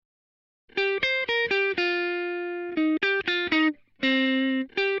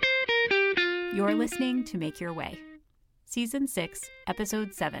You're listening to Make Your Way, Season 6,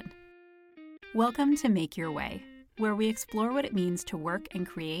 Episode 7. Welcome to Make Your Way, where we explore what it means to work and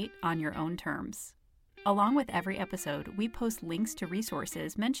create on your own terms. Along with every episode, we post links to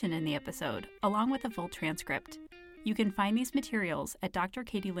resources mentioned in the episode, along with a full transcript. You can find these materials at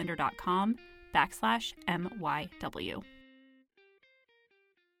drkatielinder.com/MYW.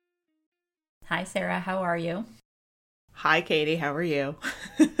 Hi, Sarah. How are you? Hi, Katie. How are you?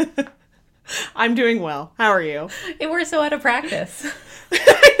 I'm doing well. How are you? We're so out of practice.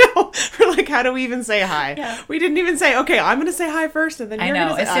 I know. We're like, how do we even say hi? Yeah. We didn't even say, okay, I'm going to say hi first, and then you're going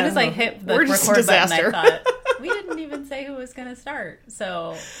to say as soon as I hit the record button, I thought, we didn't even say who was going to start.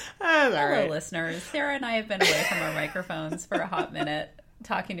 So, hello, right. listeners. Sarah and I have been away from our microphones for a hot minute,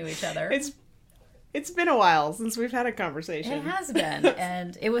 talking to each other. It's been a while since we've had a conversation. It has been.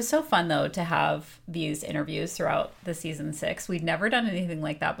 And it was so fun, though, to have these interviews throughout the season 6. We'd never done anything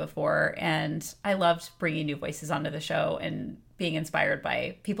like that before. And I loved bringing new voices onto the show and being inspired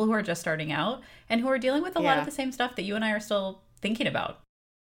by people who are just starting out and who are dealing with a lot of the same stuff that you and I are still thinking about.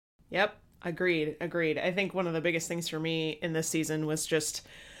 Yep. Agreed. I think one of the biggest things for me in this season was just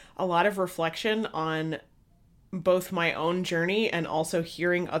a lot of reflection on both my own journey and also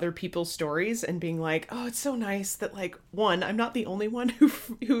hearing other people's stories and being like, oh, it's so nice that, like, one, I'm not the only one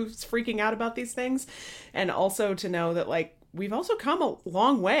who's freaking out about these things. And also to know that, like, we've also come a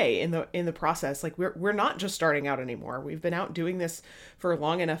long way in the process. Like, we're not just starting out anymore. We've been out doing this for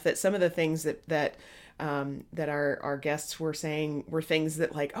long enough that some of the things that our guests were saying were things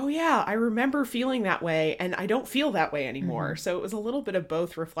that, like, oh yeah, I remember feeling that way and I don't feel that way anymore. Mm-hmm. So it was a little bit of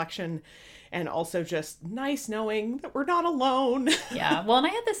both reflection and also just nice knowing that we're not alone. Yeah. Well, and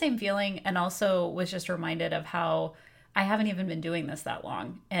I had the same feeling and also was just reminded of how I haven't even been doing this that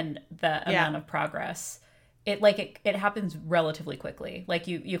long and the amount of progress. It happens relatively quickly. Like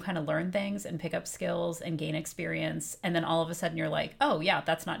you kind of learn things and pick up skills and gain experience. And then all of a sudden you're like, oh yeah,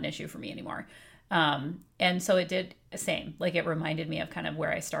 that's not an issue for me anymore. And so it did the same. Like it reminded me of kind of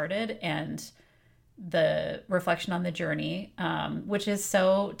where I started and the reflection on the journey, which is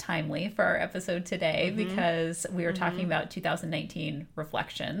so timely for our episode today, because we were talking about 2019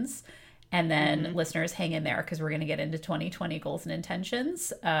 reflections. And then listeners, hang in there because we're going to get into 2020 goals and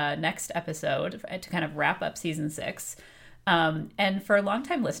intentions next episode to kind of wrap up season 6. And for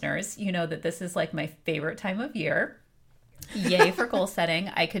longtime listeners, you know that this is like my favorite time of year. Yay for goal setting.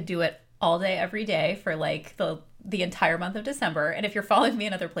 I could do it all day, every day for like the entire month of December. And if you're following me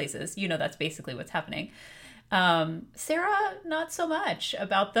in other places, you know that's basically what's happening. Sarah, not so much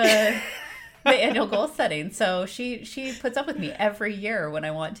about the annual goal setting. So she puts up with me every year when I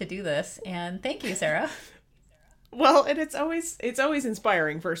want to do this. And thank you, Sarah. Well, and it's always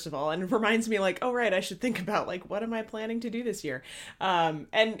inspiring, first of all, and it reminds me, like, oh, right, I should think about, like, what am I planning to do this year? And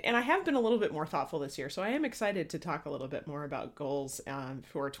I have been a little bit more thoughtful this year, so I am excited to talk a little bit more about goals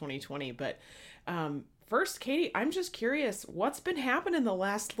for 2020. But first, Katie, I'm just curious, what's been happening the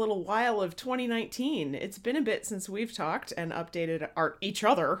last little while of 2019? It's been a bit since we've talked and updated each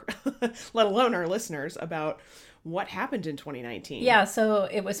other, let alone our listeners, about what happened in 2019. Yeah, so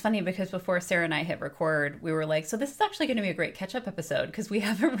it was funny because before Sarah and I hit record, we were like, so this is actually going to be a great catch-up episode because we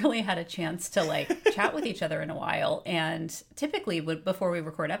haven't really had a chance to like chat with each other in a while. And typically before we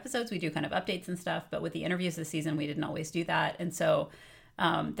record episodes, we do kind of updates and stuff. But with the interviews this season, we didn't always do that. And so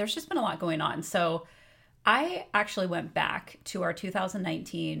there's just been a lot going on. So I actually went back to our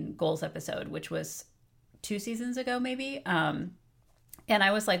 2019 goals episode, which was 2 seasons ago, maybe. And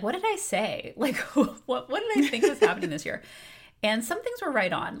I was like, what did I say? Like, what did I think was happening this year? And some things were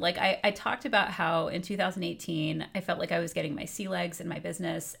right on. Like I talked about how in 2018, I felt like I was getting my sea legs in my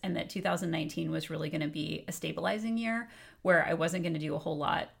business and that 2019 was really going to be a stabilizing year where I wasn't going to do a whole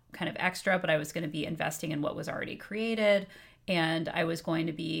lot kind of extra, but I was going to be investing in what was already created. And I was going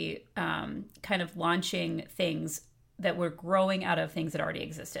to be kind of launching things that were growing out of things that already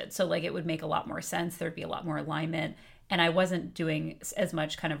existed. So like it would make a lot more sense. There'd be a lot more alignment. And I wasn't doing as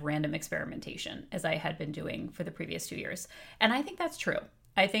much kind of random experimentation as I had been doing for the previous 2 years. And I think that's true.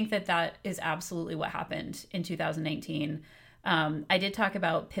 I think that is absolutely what happened in 2019. I did talk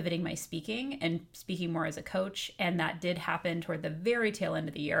about pivoting my speaking and speaking more as a coach. And that did happen toward the very tail end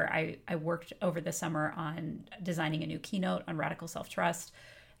of the year. I worked over the summer on designing a new keynote on radical self-trust.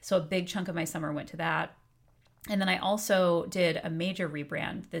 So a big chunk of my summer went to that. And then I also did a major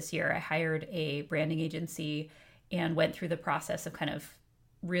rebrand this year. I hired a branding agency and went through the process of kind of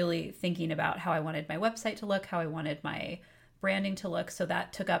really thinking about how I wanted my website to look, how I wanted my branding to look. So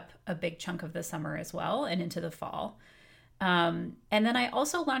that took up a big chunk of the summer as well and into the fall. And then I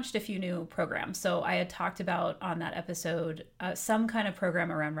also launched a few new programs. So I had talked about on that episode some kind of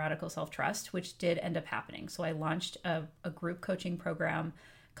program around radical self-trust, which did end up happening. So I launched a group coaching program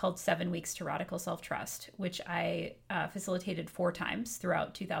called 7 Weeks to Radical Self-Trust, which I facilitated 4 times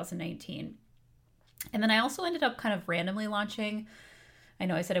throughout 2019. And then I also ended up kind of randomly launching, I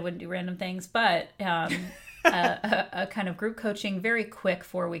know I said I wouldn't do random things, but a kind of group coaching, very quick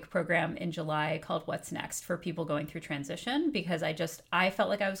 4-week program in July called What's Next for people going through transition, because I felt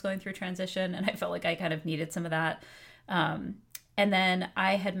like I was going through transition and I felt like I kind of needed some of that. And then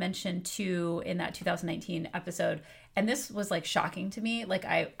I had mentioned too in that 2019 episode, and this was like shocking to me. Like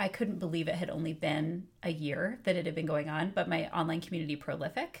I couldn't believe it had only been a year that it had been going on, but my online community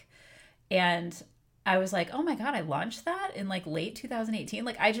Prolific. And I was like, oh my God, I launched that in like late 2018.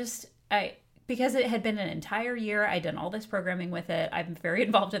 Like because it had been an entire year, I'd done all this programming with it. I'm very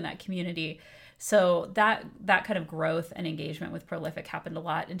involved in that community. So that kind of growth and engagement with Prolific happened a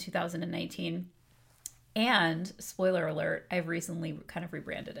lot in 2019. And spoiler alert, I've recently kind of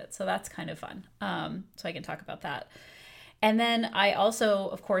rebranded it. So that's kind of fun. So I can talk about that. And then I also,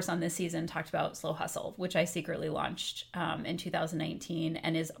 of course, on this season talked about Slow Hustle, which I secretly launched in 2019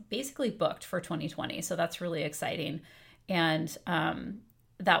 and is basically booked for 2020. So that's really exciting. And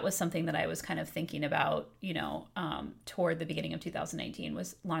that was something that I was kind of thinking about, toward the beginning of 2019,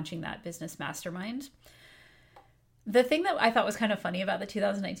 was launching that business mastermind. The thing that I thought was kind of funny about the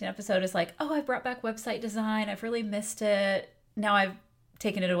 2019 episode is like, oh, I brought back website design. I've really missed it. Now I've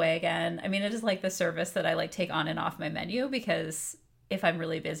taken it away again. I mean, it is like the service that I like take on and off my menu, because if I'm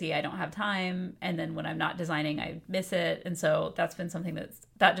really busy, I don't have time. And then when I'm not designing, I miss it. And so that's been something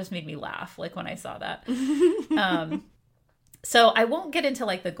that just made me laugh, like when I saw that. So I won't get into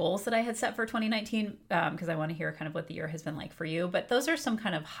like the goals that I had set for 2019 because I want to hear kind of what the year has been like for you. But those are some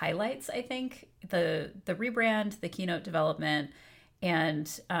kind of highlights, I think. The rebrand, the keynote development, and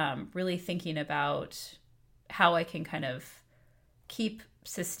really thinking about how I can kind of keep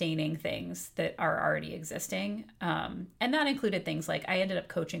sustaining things that are already existing. And that included things like I ended up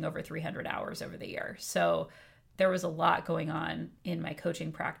coaching over 300 hours over the year. So there was a lot going on in my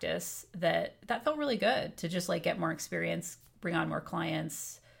coaching practice that felt really good to just like get more experience, bring on more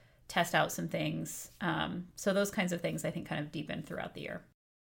clients, test out some things. So those kinds of things I think kind of deepened throughout the year.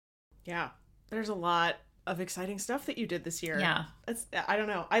 Yeah, there's a lot of exciting stuff that you did this year. Yeah. I don't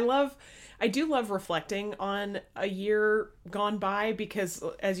know. I do love reflecting on a year gone by, because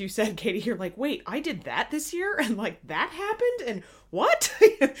as you said, Katie, you're like, wait, I did that this year? And like that happened? And what?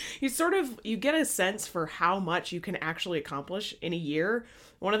 You get a sense for how much you can actually accomplish in a year.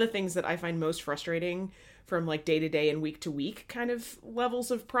 One of the things that I find most frustrating from like day to day and week to week kind of levels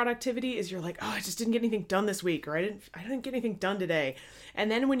of productivity is you're like, oh, I just didn't get anything done this week, or I didn't get anything done today.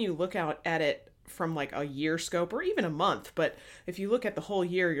 And then when you look out at it from like a year scope or even a month, but if you look at the whole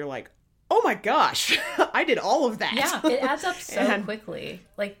year, you're like, oh my gosh, I did all of that. Yeah, it adds up so quickly.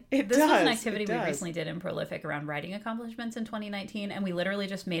 Like this was an activity we does. recently did in Prolific around writing accomplishments in 2019. And we literally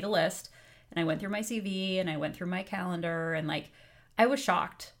just made a list, and I went through my CV and I went through my calendar, and like, I was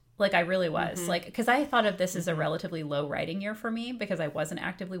shocked. Like I really was like, because I thought of this as a relatively low writing year for me because I wasn't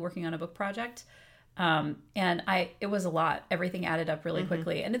actively working on a book project. And it was a lot. Everything added up really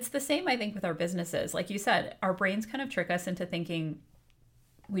quickly. And it's the same, I think, with our businesses. Like you said, our brains kind of trick us into thinking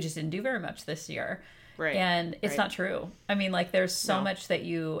we just didn't do very much this year. Right. And it's not true. I mean, like there's so much that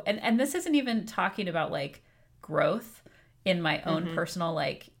and this isn't even talking about like growth in my own personal,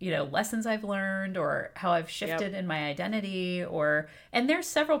 like, lessons I've learned or how I've shifted in my identity and there's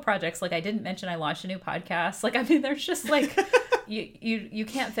several projects. Like I didn't mention I launched a new podcast. Like, I mean, there's just like, you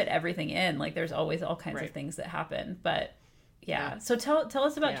can't fit everything in. Like there's always all kinds of things that happen, but yeah. So tell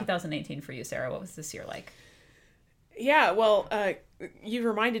us about 2018 for you, Sarah. What was this year like? Yeah, well, you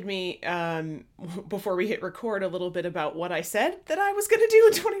reminded me before we hit record a little bit about what I said that I was going to do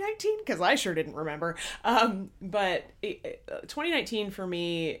in 2019, because I sure didn't remember. But 2019 for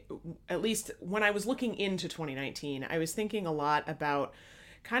me, at least when I was looking into 2019, I was thinking a lot about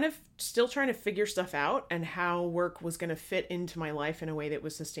kind of still trying to figure stuff out and how work was going to fit into my life in a way that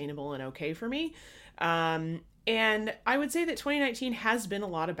was sustainable and okay for me. And I would say that 2019 has been a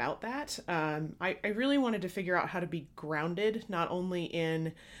lot about that. I really wanted to figure out how to be grounded, not only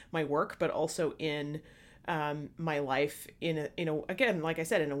in my work, but also in my life in a again, like I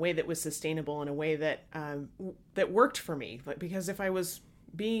said, in a way that was sustainable, in a way that that worked for me. Because if I was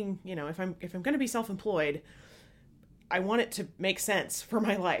being, if I'm going to be self-employed, I want it to make sense for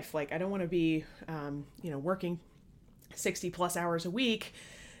my life. Like I don't want to be, working 60 plus hours a week.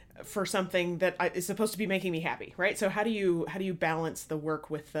 for something that is supposed to be making me happy, right? So how do you balance the work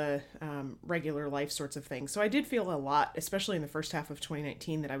with the regular life sorts of things? So I did feel a lot, especially in the first half of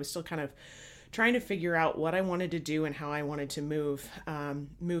 2019, that I was still kind of trying to figure out what I wanted to do and how I wanted to move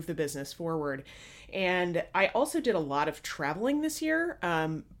the business forward. And I also did a lot of traveling this year,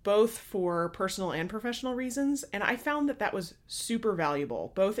 both for personal and professional reasons. And I found that that was super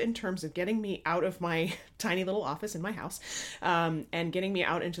valuable, both in terms of getting me out of my tiny little office in my house, and getting me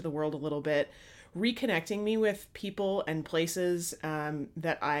out into the world a little bit, reconnecting me with people and places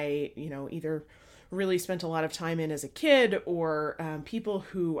that I, either really spent a lot of time in as a kid, or people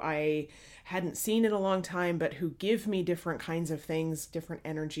who I hadn't seen in a long time, but who give me different kinds of things, different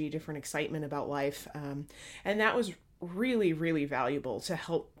energy, different excitement about life. And that was really, really valuable to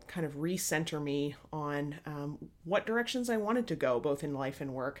help kind of recenter me on what directions I wanted to go, both in life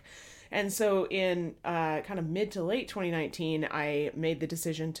and work. And so in kind of mid to late 2019, I made the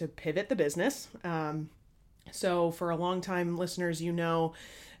decision to pivot the business. So for a long time, listeners,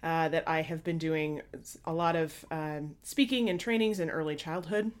 that I have been doing a lot of speaking and trainings in early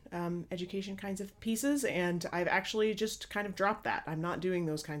childhood education kinds of pieces, and I've actually just kind of dropped that. I'm not doing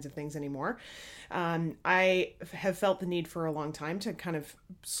those kinds of things anymore. I have felt the need for a long time to kind of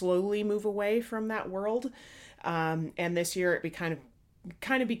slowly move away from that world, and this year it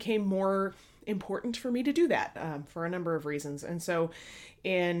kind of became more important for me to do that for a number of reasons. And so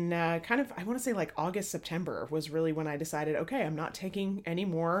in I want to say like August, September was really when I decided, okay, I'm not taking any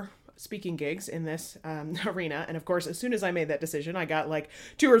more speaking gigs in this arena. And of course, as soon as I made that decision, I got like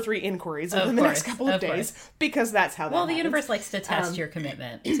 2 or 3 inquiries within the next couple of days, because that's how that happens. The universe likes to test your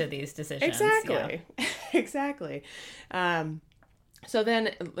commitment to these decisions. Exactly. Yeah. Exactly. So then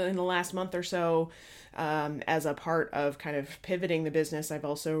in the last month or so, as a part of kind of pivoting the business, I've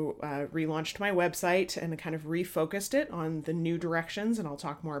also relaunched my website and kind of refocused it on the new directions. And I'll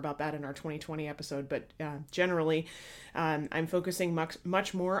talk more about that in our 2020 episode. But generally, I'm focusing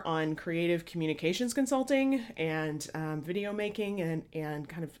much more on creative communications consulting and video making and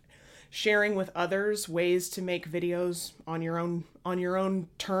kind of sharing with others ways to make videos on your own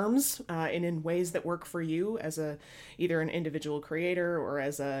terms, and in ways that work for you as either an individual creator or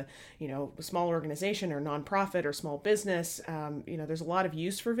as a small organization or nonprofit or small business. There's a lot of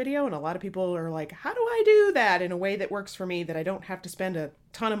use for video, and a lot of people are like, how do I do that in a way that works for me that I don't have to spend a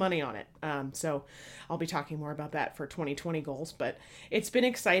ton of money on it? So I'll be talking more about that for 2020 goals, but it's been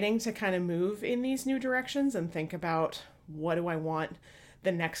exciting to kind of move in these new directions and think about, what do I want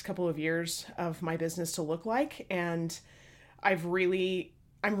the next couple of years of my business to look like? And I'm really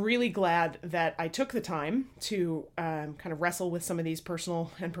glad that I took the time to kind of wrestle with some of these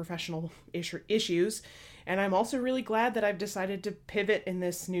personal and professional issues. And I'm also really glad that I've decided to pivot in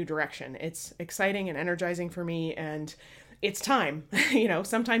this new direction. It's exciting and energizing for me, and it's time.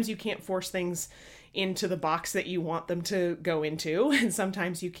 Sometimes you can't force things into the box that you want them to go into, and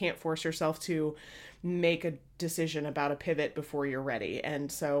sometimes you can't force yourself to make a decision about a pivot before you're ready.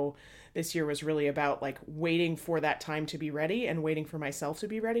 And so this year was really about like waiting for that time to be ready and waiting for myself to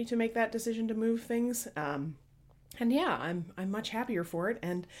be ready to make that decision to move things. And yeah, I'm much happier for it,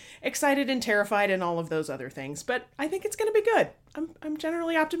 and excited and terrified and all of those other things. But I think it's going to be good. I'm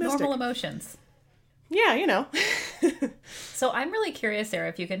generally optimistic. Normal emotions. Yeah, So I'm really curious, Sarah,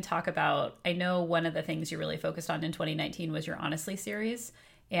 if you can talk about, I know one of the things you really focused on in 2019 was your Honestly series.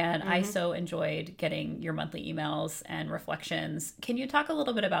 And I so enjoyed getting your monthly emails and reflections. Can you talk a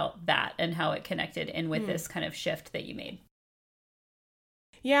little bit about that and how it connected in with this kind of shift that you made?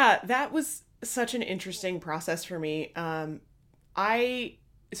 Yeah, that was such an interesting process for me.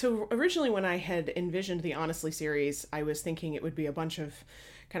 So originally when I had envisioned the Honestly series, I was thinking it would be a bunch of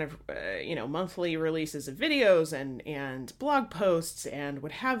kind of, monthly releases of videos and blog posts, and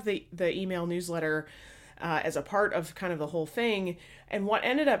would have the email newsletter as a part of kind of the whole thing. And what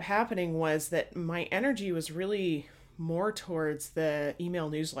ended up happening was that my energy was really more towards the email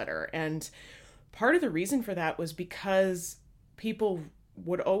newsletter. And part of the reason for that was because people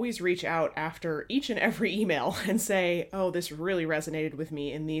would always reach out after each and every email and say, oh, this really resonated with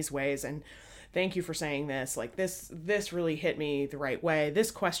me in these ways, and thank you for saying this. Like this really hit me the right way.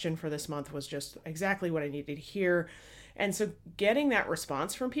 This question for this month was just exactly what I needed to hear. And so getting that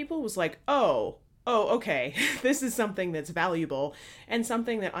response from people was like, oh, okay, this is something that's valuable and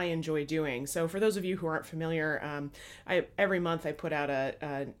something that I enjoy doing. So for those of you who aren't familiar, every month I put out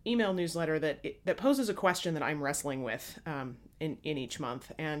an email newsletter that poses a question that I'm wrestling with in each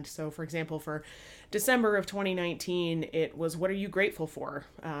month. And so, for example, for December of 2019, it was, what are you grateful for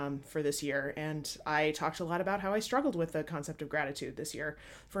this year? And I talked a lot about how I struggled with the concept of gratitude this year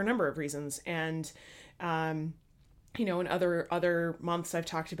for a number of reasons. And in other months I've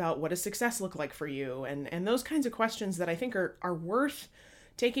talked about what does success look like for you, and those kinds of questions that I think are worth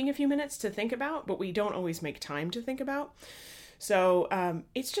taking a few minutes to think about, but we don't always make time to think about. So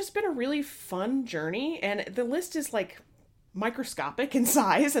it's just been a really fun journey, and the list is like microscopic in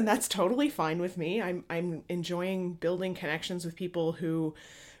size, and that's totally fine with me. I'm enjoying building connections with people who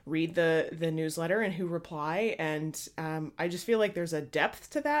read the newsletter and who reply, and I just feel like there's a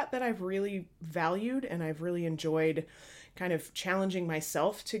depth to that I've really valued, and I've really enjoyed kind of challenging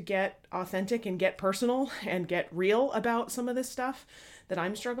myself to get authentic and get personal and get real about some of this stuff that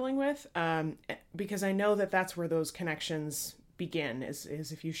I'm struggling with, because I know that that's where those connections begin, is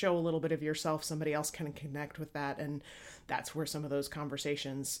if you show a little bit of yourself, somebody else can connect with that, and that's where some of those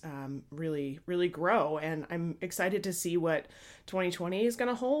conversations really grow. And I'm excited to see what 2020 is going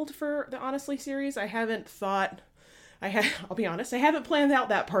to hold for the Honestly series. I'll be honest, I haven't planned out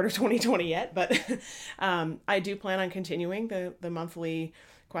that part of 2020 yet, but I do plan on continuing the monthly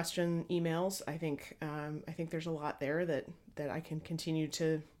question emails. I think there's a lot there that I can continue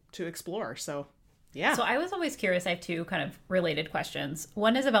to explore. So yeah. So I was always curious. I have two kind of related questions.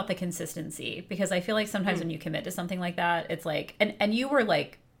 One is about the consistency, because I feel like sometimes when you commit to something like that, it's like, and you were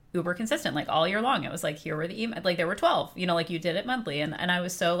like uber consistent, like all year long. It was like, here were the emails, like there were 12, like you did it monthly. And I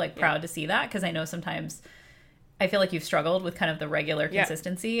was so like proud to see that, because I know sometimes I feel like you've struggled with kind of the regular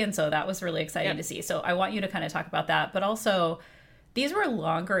consistency. And so that was really exciting to see. So I want you to kind of talk about that, but also these were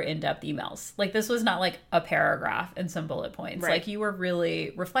longer, in-depth emails. Like this was not like a paragraph and some bullet points. Right. Like you were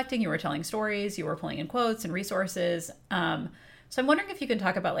really reflecting, you were telling stories, you were pulling in quotes and resources. So I'm wondering if you can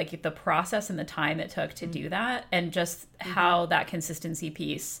talk about like the process and the time it took to do that, and just how that consistency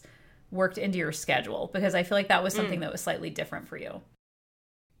piece worked into your schedule, because I feel like that was something that was slightly different for you.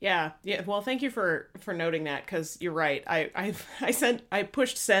 Yeah. Well, thank you for noting that, because you're right. I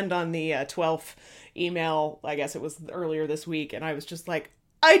pushed send on the 12th email. I guess it was earlier this week, and I was just like,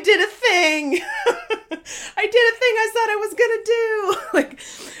 I did a thing. I did a thing I said I was gonna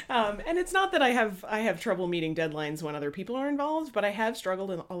do. And it's not that I have trouble meeting deadlines when other people are involved, but I have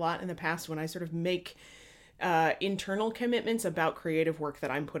struggled a lot in the past when I sort of make internal commitments about creative work that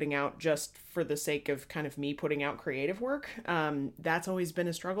I'm putting out just for the sake of kind of me putting out creative work. That's always been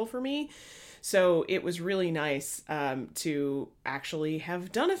a struggle for me. So it was really nice to actually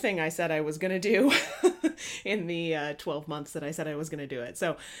have done a thing I said I was going to do in the 12 months that I said I was going to do it.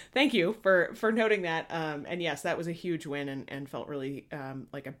 So thank you for noting that. And yes, that was a huge win, and felt really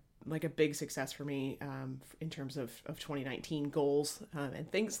like a big success for me in terms of 2019 goals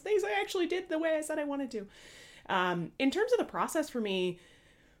and things I actually did the way I said I wanted to. In terms of the process for me,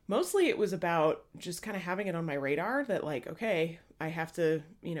 mostly it was about just kind of having it on my radar that like, okay, I have to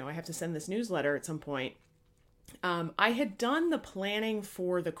send this newsletter at some point. I had done the planning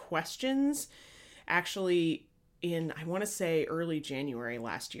for the questions actually in, I want to say, early January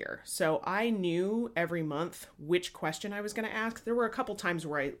last year. So I knew every month which question I was going to ask. There were a couple times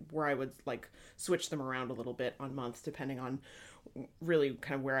where I would like switch them around a little bit on months, depending on really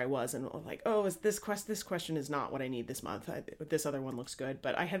kind of where I was, and like, oh, is this question is not what I need this month. This other one looks good.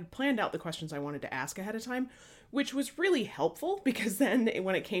 But I had planned out the questions I wanted to ask ahead of time, which was really helpful, because then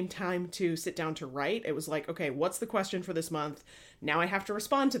when it came time to sit down to write, it was like, okay, what's the question for this month? Now I have to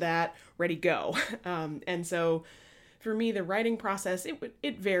respond to that. Ready, go. And so for me, the writing process,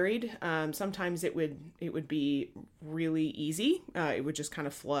 it varied. Sometimes it would be really easy. It would just kind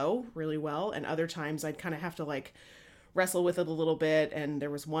of flow really well. And other times I'd kind of have to like wrestle with it a little bit. And there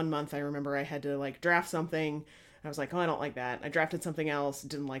was one month I remember I had to like draft something. I was like, oh, I don't like that. I drafted something else,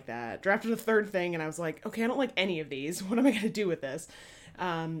 didn't like that. Drafted a third thing, and I was like, okay, I don't like any of these. What am I going to do with this?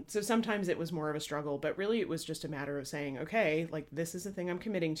 So sometimes it was more of a struggle, but really it was just a matter of saying, okay, like this is the thing I'm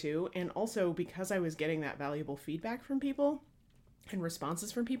committing to. And also because I was getting that valuable feedback from people and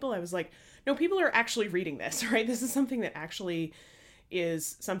responses from people, I was like, no, people are actually reading this, right? This is something that actually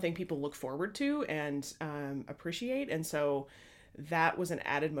is something people look forward to and appreciate. And so that was an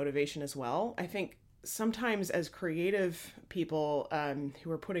added motivation as well. I think sometimes as creative people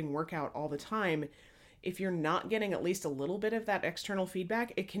who are putting work out all the time, if you're not getting at least a little bit of that external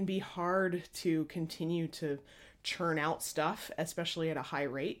feedback, it can be hard to continue to churn out stuff, especially at a high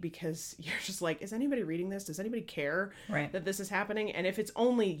rate, because you're just like, is anybody reading this? Does anybody care that this is happening? And if it's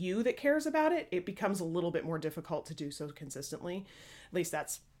only you that cares about it, it becomes a little bit more difficult to do so consistently. At least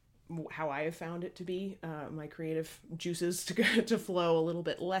that's how I have found it to be. My creative juices to flow a little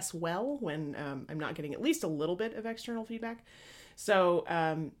bit less well when I'm not getting at least a little bit of external feedback. So,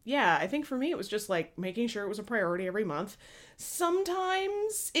 yeah, I think for me, it was just like making sure it was a priority every month.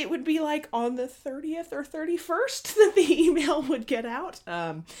 Sometimes it would be like on the 30th or 31st that the email would get out.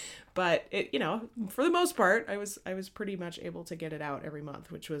 But it, for the most part, I was pretty much able to get it out every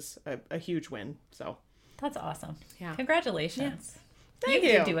month, which was a huge win. So that's awesome. Yeah. Congratulations. Yeah. Thank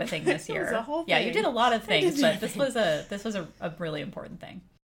you. Did do a thing this year. It was a whole thing. Yeah, you did a lot of things, but this was a really important thing.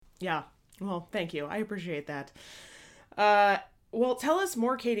 Yeah. Well, thank you. I appreciate that. Well, tell us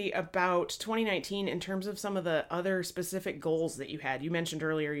more, Katie, about 2019 in terms of some of the other specific goals that you had. You mentioned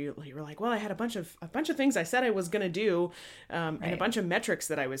earlier you were like, well, I had a bunch of things I said I was going to do, and a bunch of metrics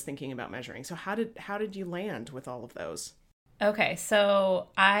that I was thinking about measuring. So how did you land with all of those? Okay, so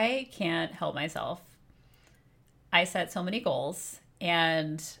I can't help myself. I set so many goals,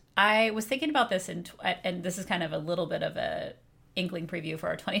 and I was thinking about this, and this is kind of a little bit of a inkling preview for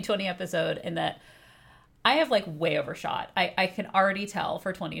our 2020 episode, in that I have like way overshot. I can already tell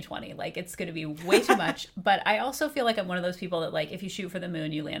for 2020, like it's going to be way too much. But I also feel like I'm one of those people that like, if you shoot for the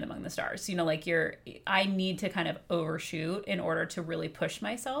moon, you land among the stars. Like I need to kind of overshoot in order to really push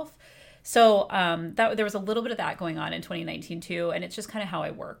myself. So that there was a little bit of that going on in 2019 too. And it's just kind of how I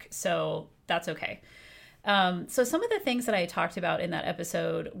work. So that's okay. So some of the things that I talked about in that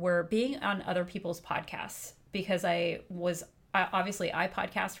episode were being on other people's podcasts, because obviously I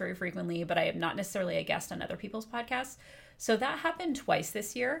podcast very frequently, but I am not necessarily a guest on other people's podcasts. So that happened twice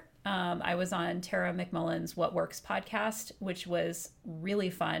this year. I was on Tara McMullen's What Works podcast, which was really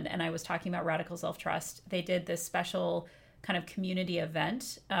fun. And I was talking about radical self-trust. They did this special kind of community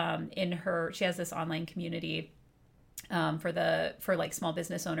event she has this online community for like small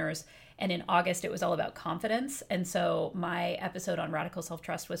business owners. And in August, it was all about confidence. And so my episode on radical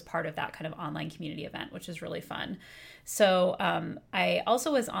self-trust was part of that kind of online community event, which is really fun. So I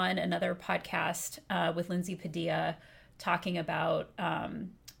also was on another podcast with Lindsay Padilla talking about kind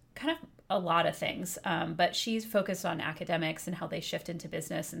of a lot of things, but she's focused on academics and how they shift into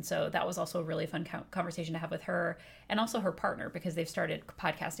business. And so that was also a really fun conversation to have with her, and also her partner, because they've started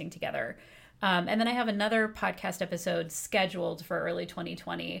podcasting together. And then I have another podcast episode scheduled for early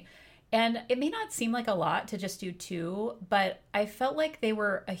 2020. And it may not seem like a lot to just do 2, but I felt like they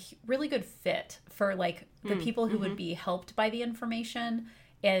were a really good fit for like the people who would be helped by the information.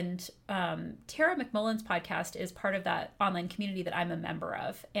 And Tara McMullen's podcast is part of that online community that I'm a member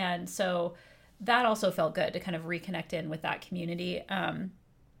of. And so that also felt good to kind of reconnect in with that community.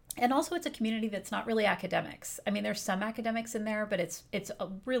 And also it's a community that's not really academics. I mean, there's some academics in there, but it's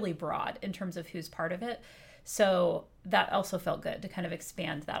really broad in terms of who's part of it. So that also felt good to kind of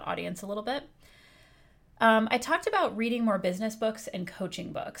expand that audience a little bit. I talked about reading more business books and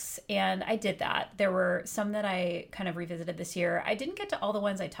coaching books, and I did that. There were some that I kind of revisited this year. I didn't get to all the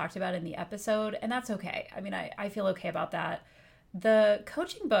ones I talked about in the episode, and that's okay. I mean, I feel okay about that. The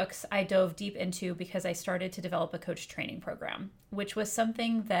coaching books I dove deep into because I started to develop a coach training program, which was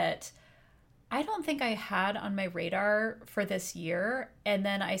something that I don't think I had on my radar for this year. And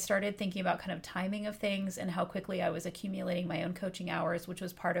then I started thinking about kind of timing of things and how quickly I was accumulating my own coaching hours, which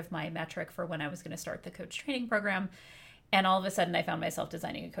was part of my metric for when I was going to start the coach training program. And all of a sudden I found myself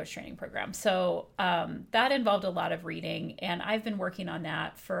designing a coach training program. So that involved a lot of reading, and I've been working on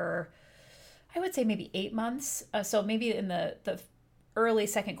that for, I would say, maybe 8 months. So maybe in the early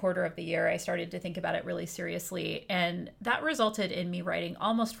second quarter of the year, I started to think about it really seriously. And that resulted in me writing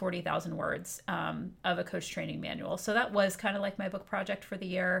almost 40,000 words of a coach training manual. So that was kind of like my book project for the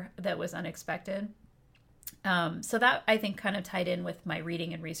year that was unexpected. So that, I think, kind of tied in with my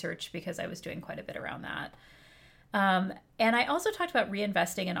reading and research, because I was doing quite a bit around that. And I also talked about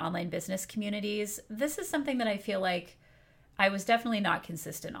reinvesting in online business communities. This is something that I feel like I was definitely not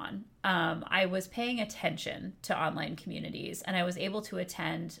consistent on. I was paying attention to online communities, and I was able to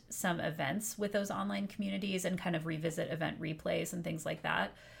attend some events with those online communities and kind of revisit event replays and things like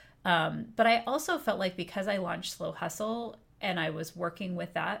that. But I also felt like, because I launched Slow Hustle and I was working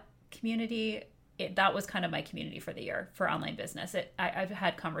with that community, that was kind of my community for the year for online business. I've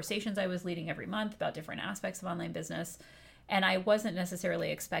had conversations I was leading every month about different aspects of online business, and I wasn't necessarily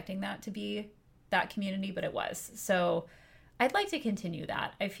expecting that to be that community, but it was. So I'd like to continue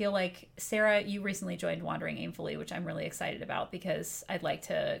that. I feel like, Sarah, you recently joined Wandering Aimfully, which I'm really excited about, because I'd like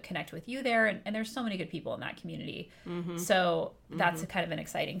to connect with you there. And there's so many good people in that community. So that's a kind of an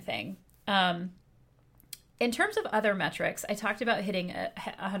exciting thing. In terms of other metrics, I talked about hitting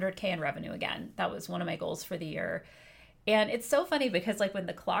 100K in revenue again. That was one of my goals for the year. And it's so funny because, like, when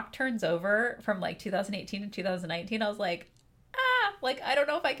the clock turns over from like 2018 to 2019, I was like, like, I don't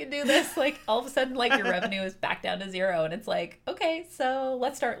know if I can do this. Like, all of a sudden, like, your revenue is back down to zero. And it's like, okay, so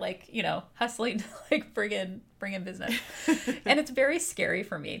let's start, like, hustling to, like, bring in business. And it's very scary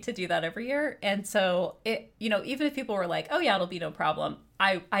for me to do that every year. And so even if people were like, oh yeah, it'll be no problem,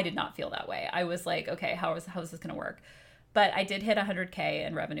 I did not feel that way. I was like, okay, how is this going to work? But I did hit 100K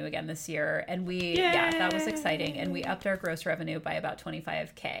in revenue again this year. And that was exciting. And we upped our gross revenue by about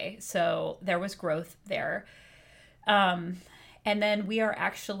 25K. So there was growth there. And then we are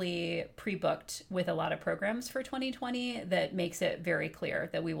actually pre-booked with a lot of programs for 2020 that makes it very clear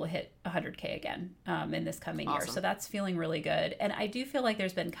that we will hit 100K again in this coming year. So that's feeling really good. And I do feel like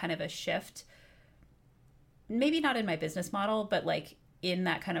there's been kind of a shift, maybe not in my business model, but like in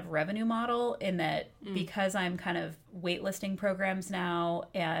that kind of revenue model, in that because I'm kind of waitlisting programs now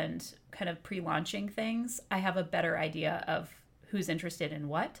and kind of pre-launching things, I have a better idea of who's interested in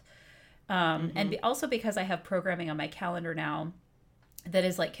what. And also because I have programming on my calendar now that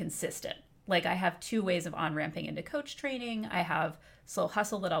is like consistent. Like I have 2 ways of on-ramping into coach training. I have Slow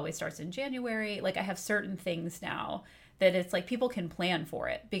Hustle that always starts in January. Like I have certain things now that it's like people can plan for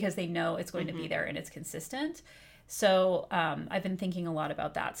it because they know it's going to be there and it's consistent. So I've been thinking a lot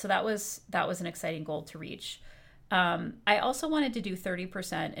about that. So that was an exciting goal to reach. I also wanted to do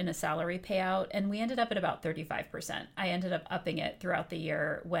 30% in a salary payout, and we ended up at about 35%. I ended up upping it throughout the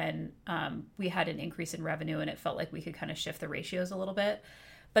year when we had an increase in revenue and it felt like we could kind of shift the ratios a little bit.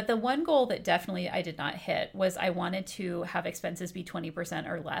 But the one goal that definitely I did not hit was I wanted to have expenses be 20%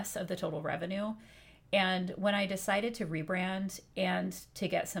 or less of the total revenue. And when I decided to rebrand and to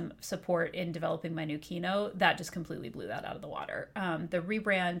get some support in developing my new keynote, that just completely blew that out of the water. The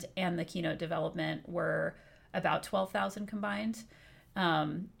rebrand and the keynote development were about 12,000 combined.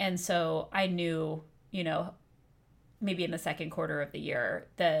 And so I knew, maybe in the second quarter of the year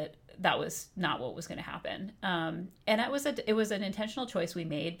that was not what was going to happen. And it was an intentional choice we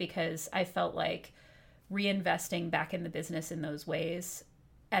made because I felt like reinvesting back in the business in those ways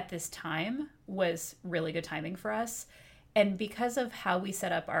at this time was really good timing for us. And because of how we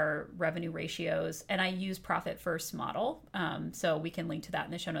set up our revenue ratios, and I use profit first model, so we can link to that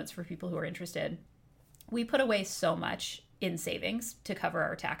in the show notes for people who are interested. We put away so much in savings to cover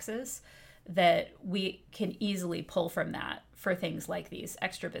our taxes that we can easily pull from that for things like these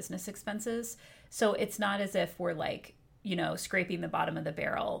extra business expenses. So it's not as if we're like, scraping the bottom of the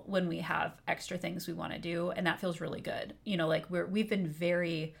barrel when we have extra things we want to do. And that feels really good. We've been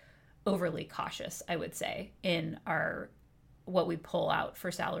very overly cautious, I would say, in what we pull out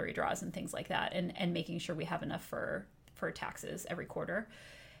for salary draws and things like that, and making sure we have enough for taxes every quarter.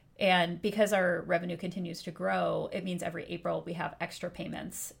 And because our revenue continues to grow, it means every April we have extra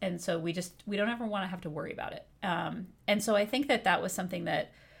payments. And so we don't ever want to have to worry about it. And so I think that was something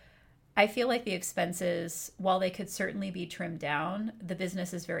that I feel like the expenses, while they could certainly be trimmed down, the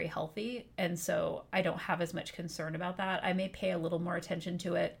business is very healthy. And so I don't have as much concern about that. I may pay a little more attention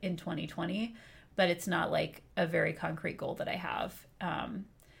to it in 2020, but it's not like a very concrete goal that I have.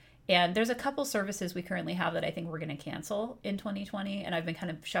 And there's a couple services we currently have that I think we're going to cancel in 2020. And I've been kind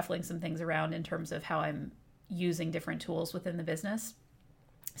of shuffling some things around in terms of how I'm using different tools within the business.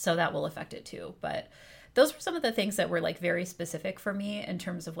 So that will affect it too. But those were some of the things that were like very specific for me in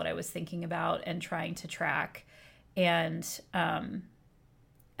terms of what I was thinking about and trying to track. And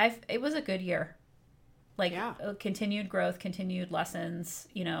it was a good year. Continued growth, continued lessons,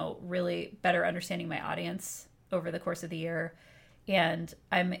 really better understanding my audience over the course of the year. And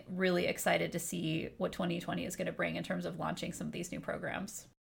I'm really excited to see what 2020 is going to bring in terms of launching some of these new programs.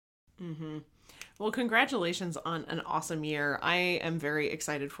 Mm-hmm. Well, congratulations on an awesome year. I am very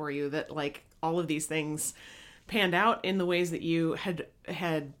excited for you that all of these things panned out in the ways that you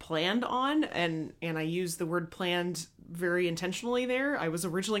had planned on. And I use the word planned very intentionally there. I was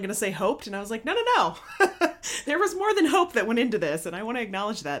originally going to say hoped, and I was like, no. There was more than hope that went into this. And I want to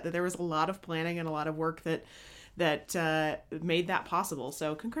acknowledge that there was a lot of planning and a lot of work that made that possible.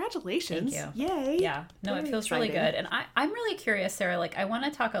 So congratulations. Thank you. Yay. Yeah. No, it feels exciting. Really good. And I'm really curious, Sarah, I want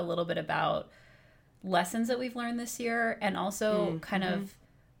to talk a little bit about lessons that we've learned this year, and also kind of,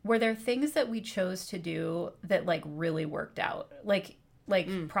 were there things that we chose to do that really worked out?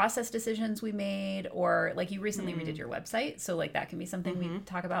 Process decisions we made, or you recently redid your website. So that can be something we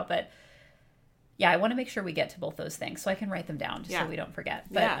talk about, but yeah, I want to make sure we get to both those things so I can write them down just so we don't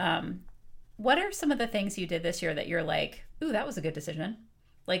forget. But, what are some of the things you did this year that you're like, ooh, that was a good decision?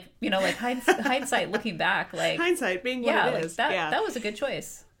 Hindsight looking back, hindsight being what it is. That was a good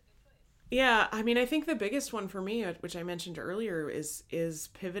choice. Yeah. I mean, I think the biggest one for me, which I mentioned earlier, is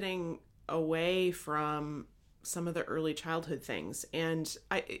pivoting away from some of the early childhood things. And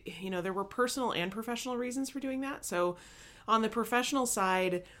there were personal and professional reasons for doing that. So On the professional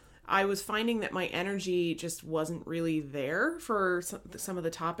side, I was finding that my energy just wasn't really there for some of the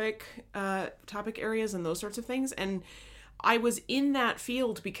topic areas and those sorts of things. And I was in that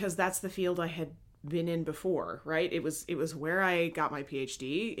field because that's the field I had been in before, right? It was where I got my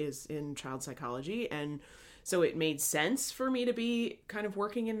PhD, is in child psychology. And so it made sense for me to be kind of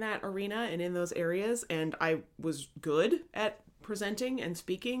working in that arena and in those areas. And I was good at presenting and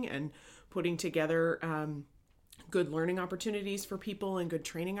speaking and putting together good learning opportunities for people and good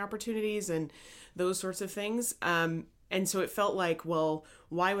training opportunities and those sorts of things. And so it felt like, well,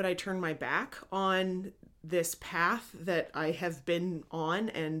 why would I turn my back on this path that I have been on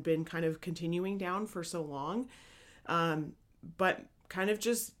and been kind of continuing down for so long? But kind of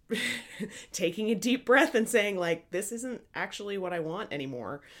just taking a deep breath and saying, like, this isn't actually what I want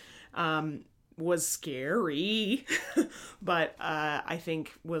anymore, was scary, but I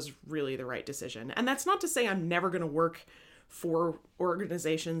think was really the right decision. And that's not to say I'm never going to work for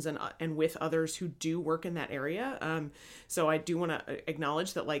organizations and with others who do work in that area. So I do want to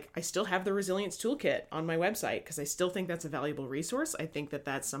acknowledge that, like, I still have the Resilience Toolkit on my website because I still think that's a valuable resource. I think that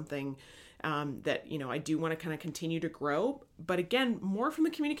that's something that, you know, I do want to kind of continue to grow. But again, more from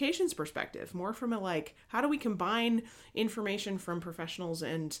the communications perspective, more from a, like, how do we combine information from professionals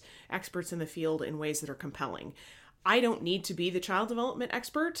and experts in the field in ways that are compelling? I don't need to be the child development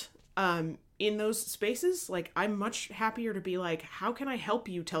expert in those spaces. Like, I'm much happier to be like, how can I help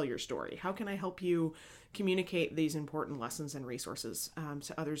you tell your story? How can I help you communicate these important lessons and resources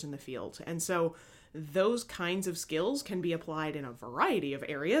to others in the field? And so those kinds of skills can be applied in a variety of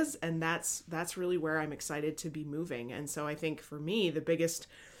areas, and that's really where I'm excited to be moving. And so I think for me, the biggest,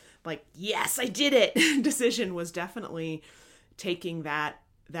 like, yes, I did it decision was definitely taking that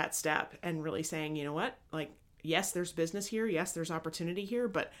step and really saying, you know what, like, yes, there's business here, yes, there's opportunity here,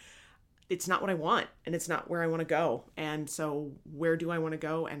 but it's not what I want, and it's not where I want to go. And so where do I want to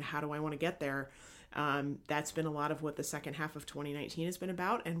go, and how do I want to get there? That's been a lot of what the second half of 2019 has been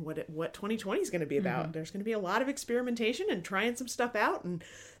about, and what 2020 is going to be about. Mm-hmm. There's going to be a lot of experimentation and trying some stuff out, and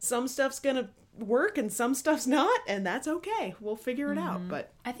some stuff's going to work and some stuff's not, and that's okay. We'll figure it out.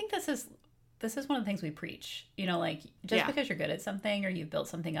 But I think this is one of the things we preach, you know, like, just because you're good at something or you've built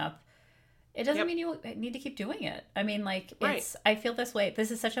something up, it doesn't mean you need to keep doing it. I mean, like, I feel this way.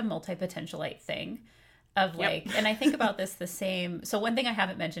 This is such a multi-potentialite thing. Of like, and I think about this the same. So one thing I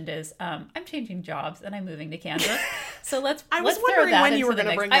haven't mentioned is I'm changing jobs and I'm moving to Kansas. So let's wondering when you were going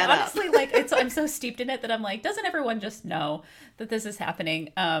to bring that up. Honestly, like, I'm so steeped in it that I'm like, doesn't everyone just know that this is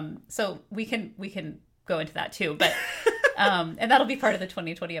happening? So we can go into that too, but and that'll be part of the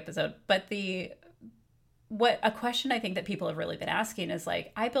 2020 episode. But a question I think that people have really been asking is,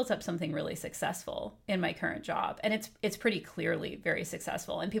 like, I built up something really successful in my current job, and it's pretty clearly very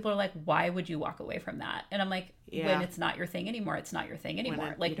successful. And people are like, why would you walk away from that? And I'm like, when it's not your thing anymore, it's not your thing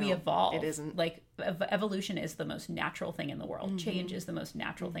anymore. Like, we evolve. It isn't. Like, evolution is the most natural thing in the world. Mm-hmm. Change is the most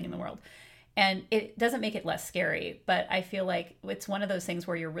natural thing in the world. And it doesn't make it less scary, but I feel like it's one of those things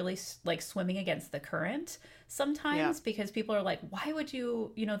where you're really, like, swimming against the current sometimes, because people are like, why would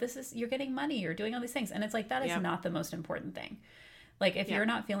you, you know, you're getting money, you're doing all these things. And it's like, that is not the most important thing. Like, if you're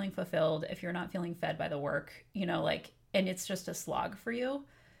not feeling fulfilled, if you're not feeling fed by the work, you know, like, and it's just a slog for you,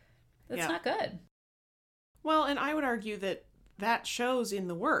 that's not good. Well, and I would argue that shows in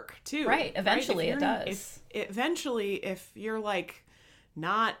the work too. Right. Eventually it does. If you're, like,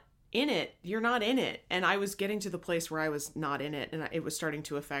 not in it, you're not in it. And I was getting to the place where I was not in it, and it was starting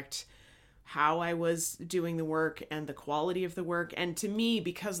to affect how I was doing the work and the quality of the work. And to me,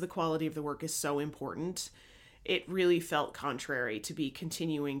 because the quality of the work is so important, it really felt contrary to be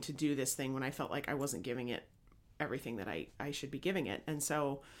continuing to do this thing when I felt like I wasn't giving it everything that I should be giving it. And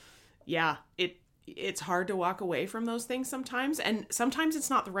so, it's hard to walk away from those things sometimes. And sometimes it's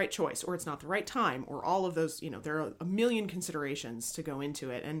not the right choice, or it's not the right time, or all of those, you know, there are a million considerations to go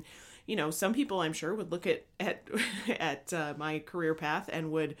into it. And, you know, some people, I'm sure, would look at my career path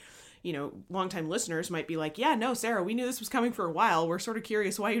and would, you know, longtime listeners might be like, yeah, no, Sarah, we knew this was coming for a while. We're sort of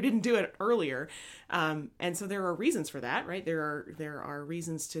curious why you didn't do it earlier. And so there are reasons for that, right? There are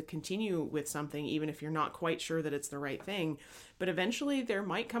reasons to continue with something, even if you're not quite sure that it's the right thing. But eventually there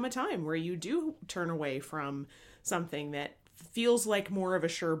might come a time where you do turn away from something that feels like more of a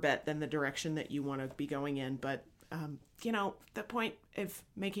sure bet than the direction that you want to be going in. But, you know, the point of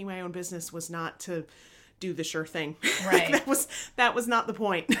making my own business was not to do the sure thing. Right. that was not the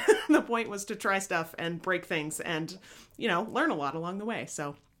point. The point was to try stuff and break things and, you know, learn a lot along the way.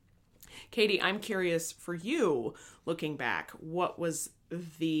 So, Katie, I'm curious, for you, looking back, what was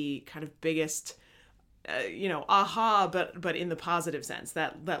the kind of biggest aha, but in the positive sense,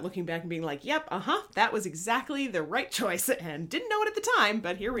 that looking back and being like, yep, that was exactly the right choice, and didn't know it at the time,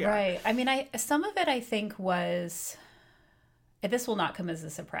 but here we are. Right. I mean, some of it I think was, this will not come as a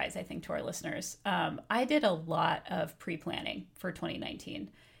surprise, I think, to our listeners. I did a lot of pre-planning for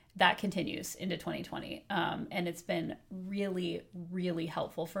 2019. That continues into 2020. And it's been really, really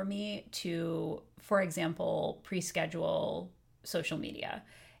helpful for me to, for example, pre-schedule social media.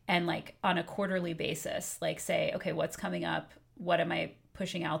 And like on a quarterly basis, like say, okay, what's coming up? What am I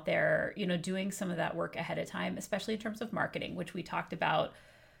pushing out there? Doing some of that work ahead of time, especially in terms of marketing, which we talked about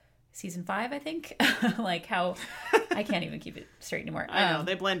season 5, I think. Like how I can't even keep it straight anymore. I know,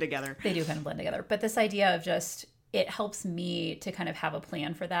 they blend together. They do kind of blend together. But this idea of just, it helps me to kind of have a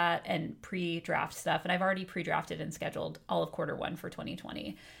plan for that and pre-draft stuff. And I've already pre-drafted and scheduled all of Q1 for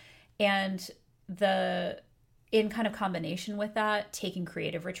 2020. And in kind of combination with that, taking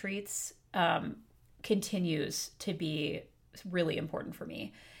creative retreats continues to be really important for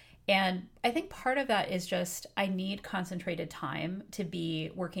me. And I think part of that is just, I need concentrated time to be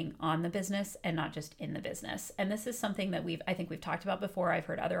working on the business and not just in the business. And this is something that I think we've talked about before. I've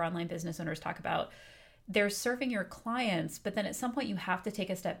heard other online business owners talk about. They're serving your clients, but then at some point you have to take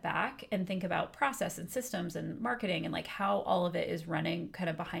a step back and think about process and systems and marketing and like how all of it is running kind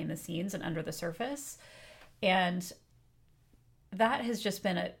of behind the scenes and under the surface. And that has just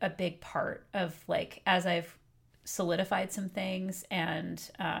been a big part of like, as I've solidified some things and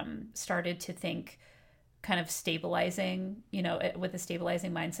started to think kind of stabilizing, with a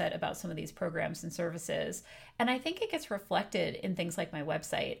stabilizing mindset about some of these programs and services. And I think it gets reflected in things like my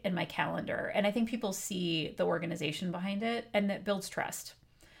website and my calendar. And I think people see the organization behind it, and that builds trust.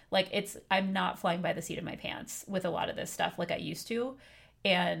 Like I'm not flying by the seat of my pants with a lot of this stuff like I used to.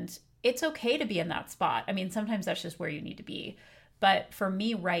 And it's okay to be in that spot. I mean, sometimes that's just where you need to be. But for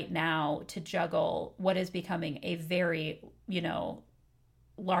me right now, to juggle what is becoming a very,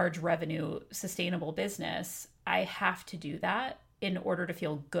 large revenue, sustainable business, I have to do that in order to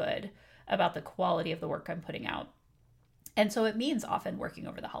feel good about the quality of the work I'm putting out. And so it means often working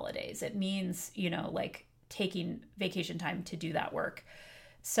over the holidays. It means, like taking vacation time to do that work.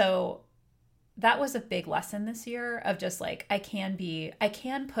 So that was a big lesson this year of just like, I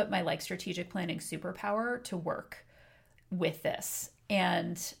can put my like strategic planning superpower to work with this.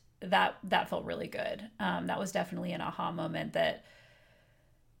 And that felt really good. That was definitely an aha moment that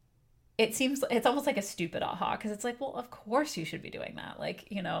it's almost like a stupid aha, because it's like, well, of course you should be doing that. Like,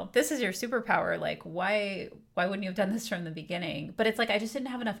 this is your superpower. Like, why wouldn't you have done this from the beginning? But it's like, I just didn't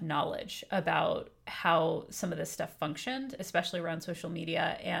have enough knowledge about how some of this stuff functioned, especially around social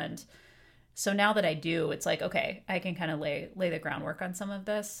media. And so now that I do, it's like, okay, I can kind of lay the groundwork on some of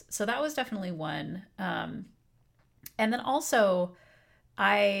this. So that was definitely one. And then also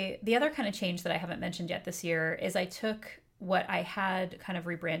the other kind of change that I haven't mentioned yet this year is I took what I had kind of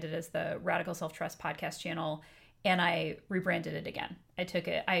rebranded as the Radical Self-Trust podcast channel, and I rebranded it again.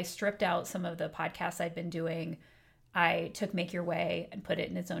 I stripped out some of the podcasts I'd been doing. I took Make Your Way and put it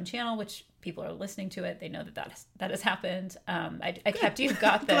in its own channel, which people are listening to it. They know that has happened. I kept You've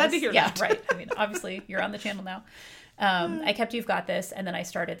Got This. Glad to hear that. Yeah, right. I mean, obviously you're on the channel now. I kept You've Got This. And then I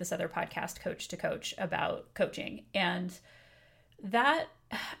started this other podcast, Coach to Coach, about coaching. And that,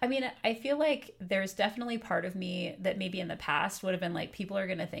 I mean, I feel like there's definitely part of me that maybe in the past would have been like, people are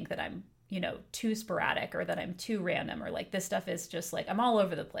going to think that I'm, too sporadic, or that I'm too random, or like this stuff is just like, I'm all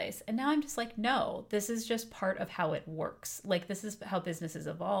over the place. And now I'm just like, no, this is just part of how it works. Like, this is how businesses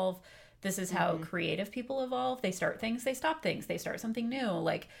evolve. This is how creative people evolve. They start things, they stop things, they start something new.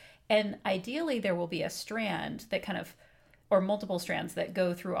 Like, and ideally there will be a strand that kind of, or multiple strands that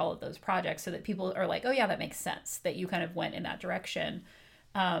go through all of those projects so that people are like, oh yeah, that makes sense that you kind of went in that direction.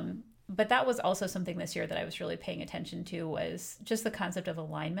 But that was also something this year that I was really paying attention to, was just the concept of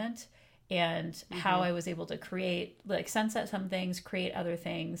alignment and how I was able to create, like, sunset some things, create other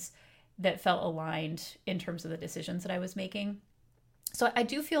things that felt aligned in terms of the decisions that I was making. So I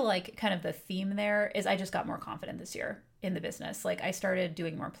do feel like kind of the theme there is I just got more confident this year in the business. Like, I started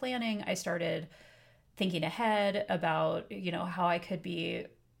doing more planning. I started thinking ahead about, how I could be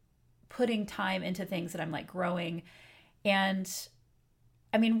putting time into things that I'm like growing. And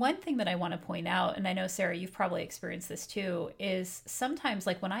I mean, one thing that I want to point out, and I know, Sarah, you've probably experienced this too, is sometimes,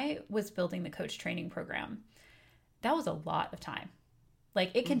 like, when I was building the coach training program, that was a lot of time.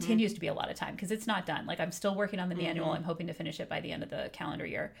 Like, it continues to be a lot of time because it's not done. Like, I'm still working on the manual. I'm hoping to finish it by the end of the calendar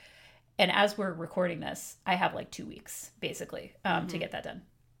year. And as we're recording this, I have like 2 weeks basically to get that done.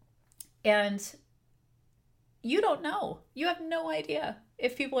 And you don't know. You have no idea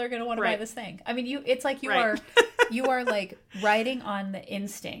if people are going to want to buy this thing. I mean, it's like you are You are like riding on the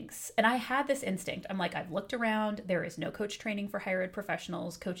instincts. And I had this instinct. I'm like, I've looked around. There is no coach training for higher ed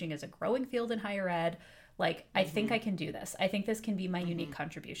professionals. Coaching is a growing field in higher ed. Like, I think I can do this. I think this can be my unique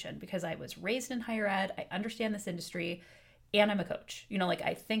contribution because I was raised in higher ed. I understand this industry and I'm a coach. You know, like,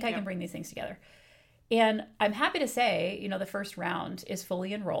 I think I can bring these things together. And I'm happy to say, you know, the first round is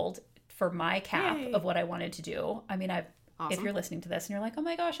fully enrolled for my cap of what I wanted to do. I mean, if you're listening to this and you're like, oh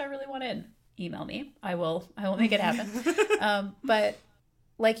my gosh, I really want in, email me. I will make it happen. But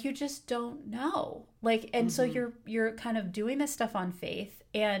like, you just don't know. Like, and so you're kind of doing this stuff on faith.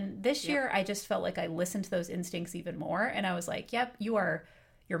 And this year I just felt like I listened to those instincts even more. And I was like, yep, you're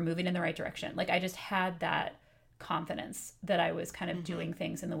moving in the right direction. Like, I just had that confidence that I was kind of doing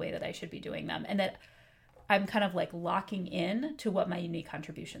things in the way that I should be doing them. And that I'm kind of like locking in to what my unique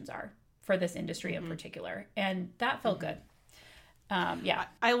contributions are for this industry in particular. And that felt good.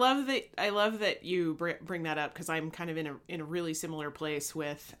 I love that you bring that up because I'm kind of in a really similar place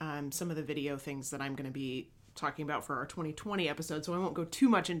with some of the video things that I'm going to be talking about for our 2020 episode. So I won't go too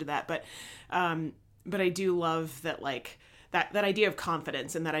much into that, but I do love that, like, that idea of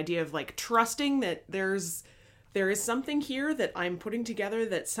confidence and that idea of like trusting that there is something here that I'm putting together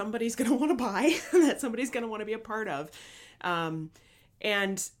that somebody's going to want to buy, that somebody's going to want to be a part of.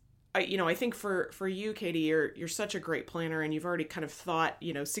 And I think for you, Katie, you're such a great planner and you've already kind of thought,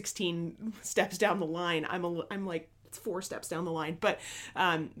 16 steps down the line. I'm like 4 steps down the line, but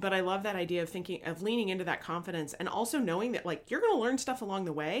I love that idea of leaning into that confidence and also knowing that, like, you're going to learn stuff along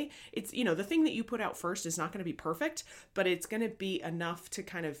the way. It's, the thing that you put out first is not going to be perfect, but it's going to be enough to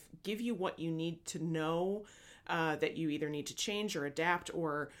kind of give you what you need to know, that you either need to change or adapt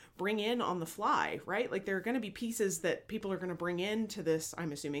or bring in on the fly, right? Like, there are going to be pieces that people are going to bring into this,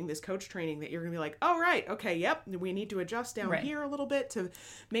 I'm assuming, this coach training that you're going to be like, oh, right, okay, yep, we need to adjust down here a little bit to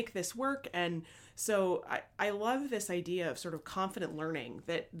make this work. And so I love this idea of sort of confident learning,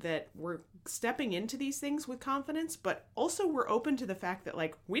 that we're stepping into these things with confidence, but also we're open to the fact that,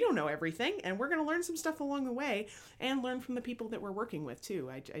 like, we don't know everything and we're going to learn some stuff along the way and learn from the people that we're working with too.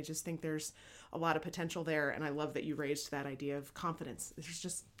 I just think there's a lot of potential there. And I love that you raised that idea of confidence. It's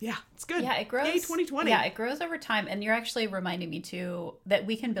just, it's good. Yeah, it grows. Yay, 2020. Yeah, it grows over time. And you're actually reminding me too that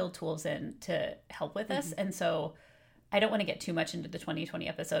we can build tools in to help with this. And so I don't want to get too much into the 2020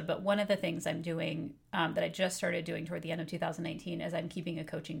 episode, but one of the things I'm doing that I just started doing toward the end of 2019 is I'm keeping a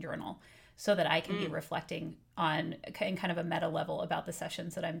coaching journal so that I can be reflecting on in kind of a meta level about the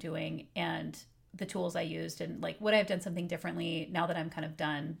sessions that I'm doing and the tools I used and, like, would I have done something differently now that I'm kind of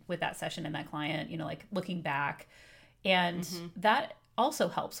done with that session and that client, like, looking back. And that also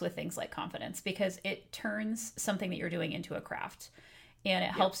helps with things like confidence because it turns something that you're doing into a craft, and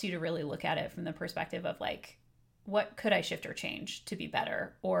it helps you to really look at it from the perspective of, like, what could I shift or change to be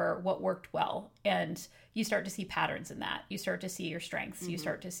better, or what worked well? And you start to see patterns in that. You start to see your strengths. You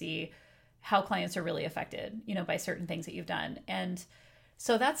start to see how clients are really affected, by certain things that you've done. And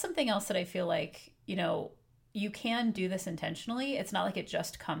so that's something else that I feel like, you can do this intentionally. It's not like it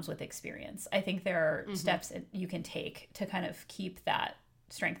just comes with experience. I think there are steps you can take to kind of keep that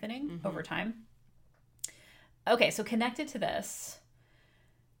strengthening over time. Okay, so connected to this,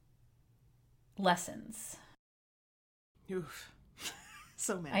 lessons. Oof.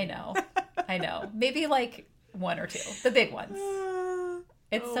 So many. I know. Maybe like 1 or 2, the big ones.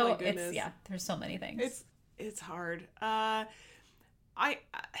 There's so many things. It's hard. I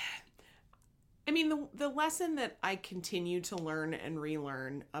mean, the lesson that I continue to learn and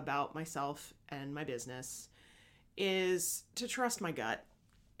relearn about myself and my business is to trust my gut.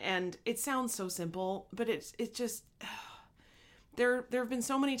 And it sounds so simple, but it's just, there have been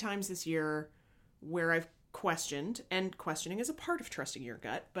so many times this year where I've questioned, and questioning is a part of trusting your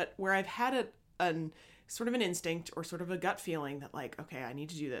gut, but where I've had a sort of an instinct or sort of a gut feeling that, like, okay, I need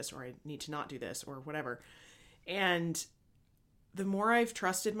to do this, or I need to not do this, or whatever. And the more I've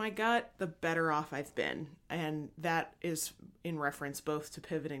trusted my gut, the better off I've been. And that is in reference both to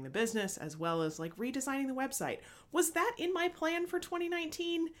pivoting the business as well as, like, redesigning the website. Was that in my plan for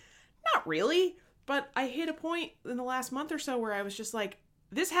 2019? Not really. But I hit a point in the last month or so where I was just like,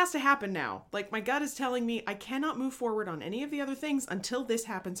 this has to happen now. Like, my gut is telling me I cannot move forward on any of the other things until this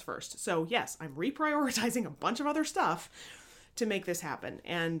happens first. So yes, I'm reprioritizing a bunch of other stuff to make this happen.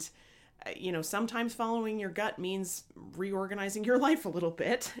 And sometimes following your gut means reorganizing your life a little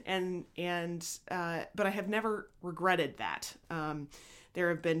bit, but I have never regretted that. There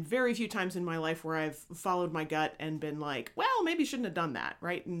have been very few times in my life where I've followed my gut and been like, well, maybe shouldn't have done that,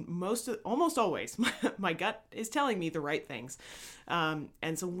 right? And almost always, my gut is telling me the right things. And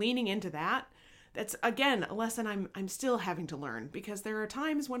so leaning into that's, again, a lesson I'm still having to learn, because there are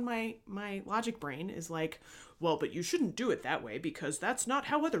times when my logic brain is like, well, but you shouldn't do it that way because that's not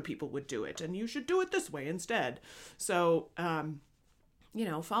how other people would do it, and you should do it this way instead. So, you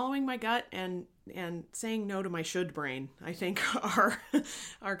know, following my gut and saying no to my should brain, I think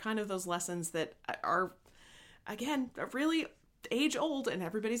are kind of those lessons that are, again, really age old, and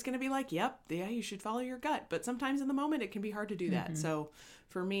everybody's going to be like, yep, yeah, you should follow your gut. But sometimes in the moment it can be hard to do that. So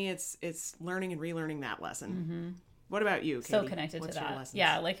for me, it's learning and relearning that lesson. What about you, Katie? So connected What's to your that. lessons?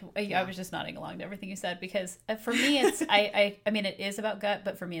 Yeah, like I was just nodding along to everything you said, because for me it's I mean, it is about gut,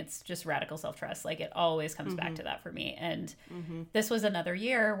 but for me it's just radical self-trust. Like it always comes back to that for me. And this was another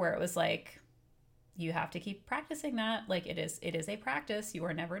year where it was like, you have to keep practicing that. Like it is a practice. You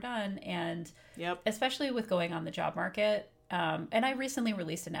are never done. And especially with going on the job market. And I recently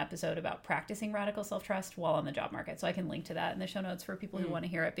released an episode about practicing radical self-trust while on the job market. So I can link to that in the show notes for people who want to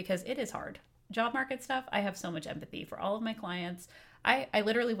hear it, because it is hard. Job market stuff, I have so much empathy for all of my clients. I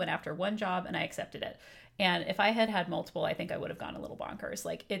literally went after one job and I accepted it. And if I had had multiple, I think I would have gone a little bonkers.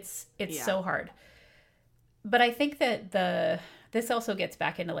 Like it's so hard. But I think that this also gets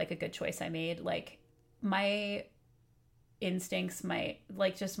back into like a good choice I made. Like my instincts, my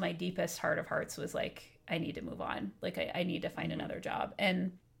deepest heart of hearts was like, I need to move on. Like I need to find another job.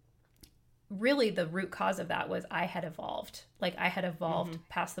 And really the root cause of that was I had evolved. Like I had evolved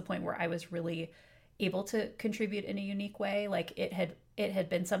past the point where I was really able to contribute in a unique way. Like it had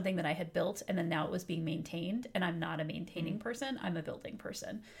been something that I had built, and then now it was being maintained. And I'm not a maintaining person. I'm a building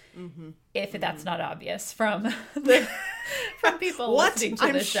person. If that's not obvious from people listening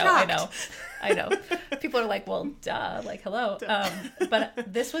to this show. I know. People are like, well, duh, like, hello. But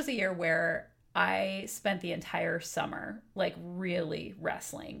this was a year where I spent the entire summer like really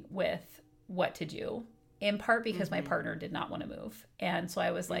wrestling with what to do, in part because my partner did not want to move. And so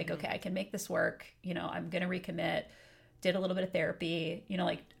I was like, okay, I can make this work. You know, I'm going to recommit, did a little bit of therapy, you know,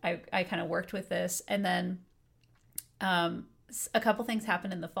 like I kind of worked with this. And then a couple things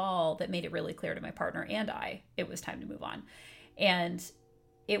happened in the fall that made it really clear to my partner and it was time to move on. And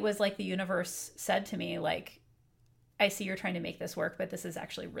it was like the universe said to me, like, I see you're trying to make this work, but this is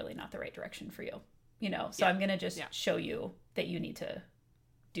actually really not the right direction for you, you know? So I'm going to just show you that you need to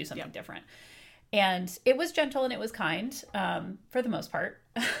do something different. And it was gentle and it was kind, for the most part.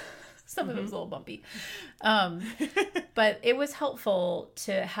 Some of it was a little bumpy. But it was helpful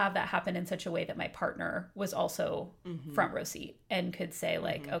to have that happen in such a way that my partner was also front row seat and could say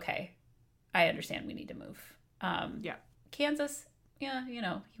like, okay, I understand we need to move. Kansas, yeah, you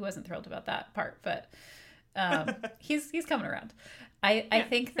know, he wasn't thrilled about that part, but he's coming around. I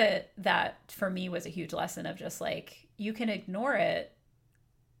think that for me was a huge lesson of just like, you can ignore it,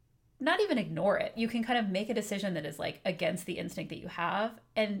 not even ignore it. You can kind of make a decision that is like against the instinct that you have,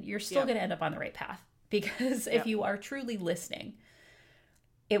 and you're still going to end up on the right path, because if you are truly listening,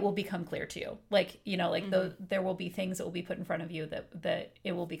 it will become clear to you. Like, you know, like there will be things that will be put in front of you that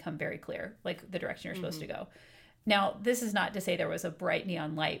it will become very clear, like the direction you're supposed to go. Now, this is not to say there was a bright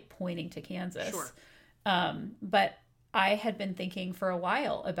neon light pointing to Kansas. Sure. But I had been thinking for a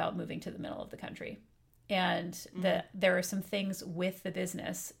while about moving to the middle of the country, and that there are some things with the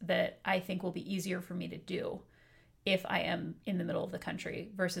business that I think will be easier for me to do if I am in the middle of the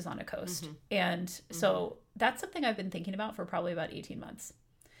country versus on a coast. And so that's something I've been thinking about for probably about 18 months.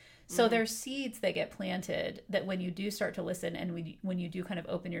 So there's seeds that get planted that when you do start to listen, and when you do kind of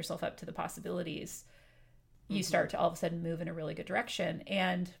open yourself up to the possibilities, you start to all of a sudden move in a really good direction.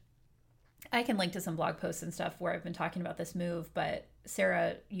 And I can link to some blog posts and stuff where I've been talking about this move, but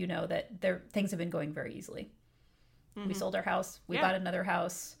Sarah, you know that things have been going very easily. We sold our house. We bought another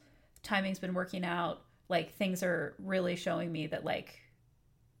house. Timing's been working out. Like things are really showing me that like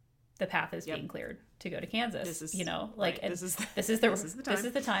the path is being cleared to go to Kansas. This is, you know, like, right. This is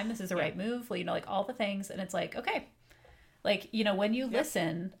the time. This is the right move. Well, you know, like all the things. And it's like, okay, like, you know, when you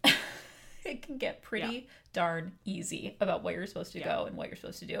listen, it can get pretty darn easy about where you're supposed to go and what you're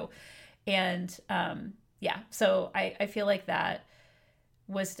supposed to do. And, so I feel like that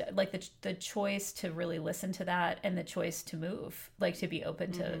was like the choice to really listen to that, and the choice to move, like to be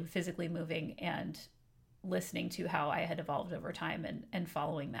open to physically moving and listening to how I had evolved over time and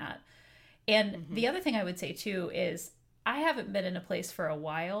following that. And the other thing I would say too is I haven't been in a place for a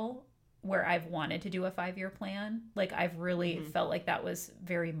while where I've wanted to do a 5-year plan. Like I've really felt like that was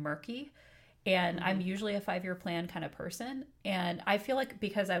very murky. And I'm usually a 5-year plan kind of person. And I feel like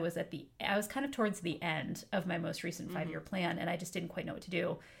because I was kind of towards the end of my most recent 5-year plan, and I just didn't quite know what to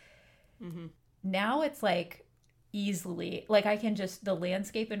do. Now it's like easily, like I can just, the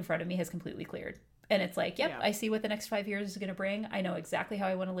landscape in front of me has completely cleared. And it's like, I see what the next 5 years is going to bring. I know exactly how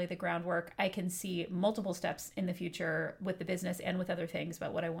I want to lay the groundwork. I can see multiple steps in the future with the business and with other things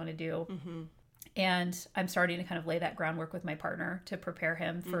about what I want to do. And I'm starting to kind of lay that groundwork with my partner to prepare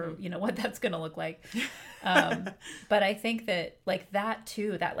him for, what that's going to look like. But I think that like that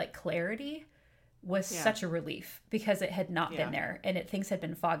too, that like clarity was such a relief because it had not been there, and things had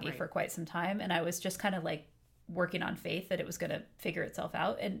been foggy for quite some time. And I was just kind of like working on faith that it was going to figure itself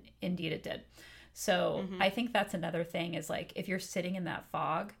out. And indeed it did. So I think that's another thing is like, if you're sitting in that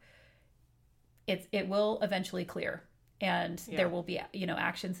fog, it will eventually clear. And there will be,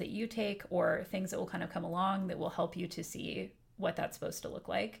 actions that you take or things that will kind of come along that will help you to see what that's supposed to look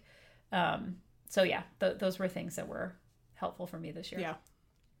like. So yeah, those were things that were helpful for me this year. Yeah.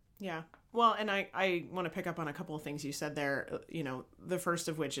 Yeah. Well, and I want to pick up on a couple of things you said there, the first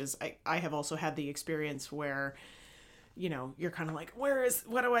of which is I have also had the experience where, you're kind of like,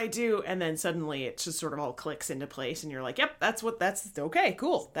 what do I do? And then suddenly it just sort of all clicks into place and you're like, yep, that's okay,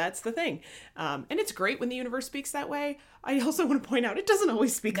 cool. That's the thing. And it's great when the universe speaks that way. I also want to point out, it doesn't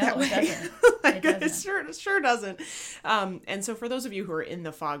always speak that way. It doesn't. It sure doesn't. And so for those of you who are in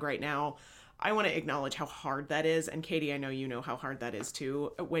the fog right now, I want to acknowledge how hard that is. And Katie, I know you know how hard that is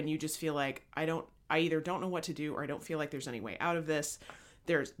too. When you just feel like I either don't know what to do or I don't feel like there's any way out of this.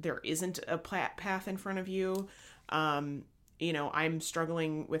 There isn't a path in front of you. I'm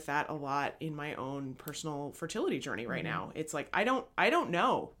struggling with that a lot in my own personal fertility journey right now. It's like, I don't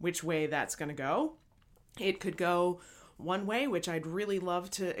know which way that's going to go. It could go one way, which I'd really love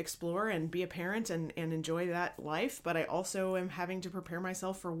to explore and be a parent and enjoy that life. But I also am having to prepare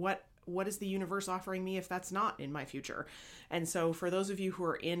myself for what is the universe offering me if that's not in my future. And so for those of you who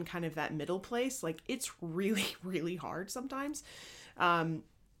are in kind of that middle place, like it's really, really hard sometimes.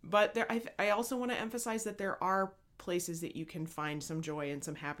 But I also want to emphasize that there are places that you can find some joy and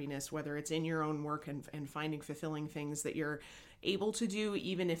some happiness, whether it's in your own work and finding fulfilling things that you're able to do,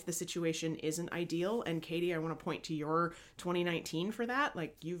 even if the situation isn't ideal. And Katie, I want to point to your 2019 for that.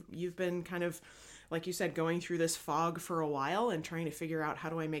 Like you've been kind of, like you said, going through this fog for a while and trying to figure out how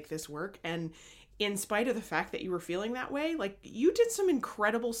do I make this work. And in spite of the fact that you were feeling that way, like you did some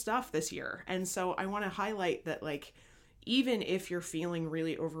incredible stuff this year. And so I want to highlight that, like, even if you're feeling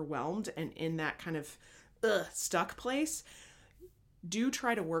really overwhelmed and in that kind of stuck place, do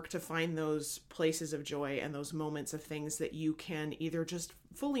try to work to find those places of joy and those moments of things that you can either just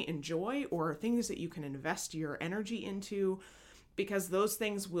fully enjoy or things that you can invest your energy into, because those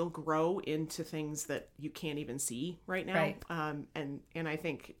things will grow into things that you can't even see right now. Right. And I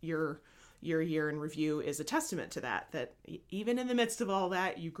think your year in review is a testament to that even in the midst of all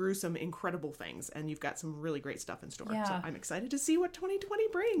that, you grew some incredible things and you've got some really great stuff in store. Yeah. So I'm excited to see what 2020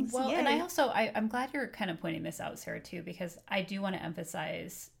 brings. Well, Yay. And I'm glad you're kind of pointing this out, Sarah, too, because I do want to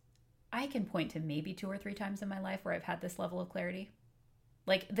emphasize, I can point to maybe 2 or 3 times in my life where I've had this level of clarity.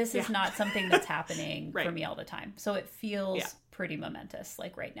 Like, this is not something that's happening for me all the time. So it feels pretty momentous,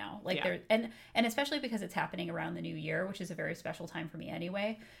 like right now. Like there, and especially because it's happening around the new year, which is a very special time for me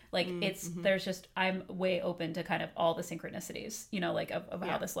anyway. Like there's just, I'm way open to kind of all the synchronicities, like of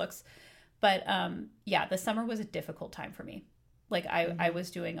how this looks. But the summer was a difficult time for me. Like I was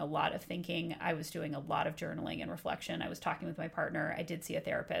doing a lot of thinking. I was doing a lot of journaling and reflection. I was talking with my partner. I did see a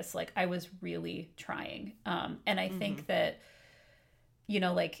therapist. Like I was really trying. And I think that,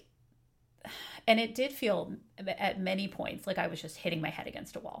 and it did feel at many points like I was just hitting my head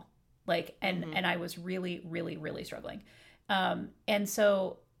against a wall, like, and I was really, really, really struggling. And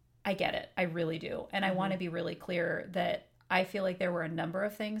so I get it. I really do. And I want to be really clear that I feel like there were a number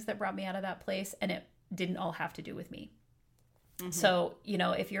of things that brought me out of that place, and it didn't all have to do with me. So,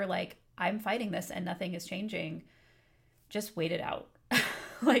 if you're like, I'm fighting this and nothing is changing, just wait it out.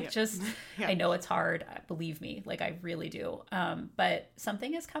 I know it's hard. Believe me, like I really do. But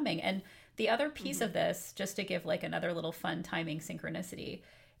something is coming. And the other piece of this, just to give like another little fun timing synchronicity,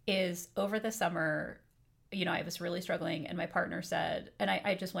 is over the summer, I was really struggling, and my partner said, and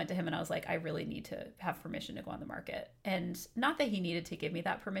I just went to him and I was like, I really need to have permission to go on the market. And not that he needed to give me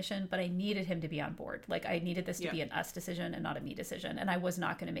that permission, but I needed him to be on board. Like I needed this to be an us decision and not a me decision. And I was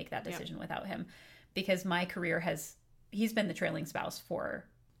not going to make that decision without him, because my career he's been the trailing spouse for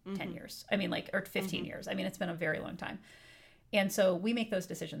 10 years. I mean, or 15 years. I mean, it's been a very long time. And so we make those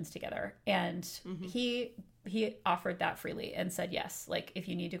decisions together. And he offered that freely and said, yes, like if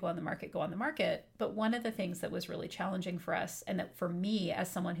you need to go on the market, go on the market. But one of the things that was really challenging for us, and that for me as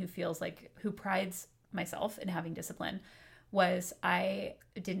someone who who prides myself in having discipline, was I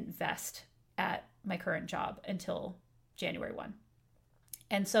didn't vest at my current job until January 1.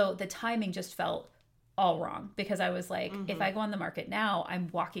 And so the timing just felt all wrong, because I was like, if I go on the market now, I'm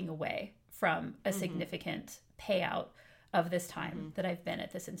walking away from a significant payout of this time that I've been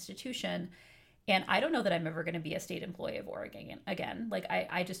at this institution. And I don't know that I'm ever going to be a state employee of Oregon again. Like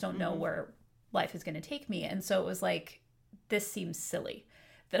I just don't know life is going to take me. And so it was like, this seems silly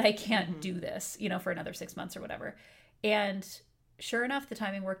that I can't do this, you know, for another 6 months or whatever. And sure enough, the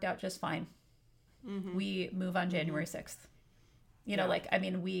timing worked out just fine. We move on January 6th. You know, like, I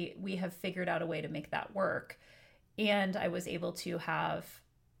mean, we have figured out a way to make that work. And I was able to have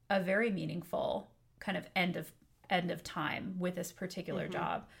a very meaningful kind of end of time with this particular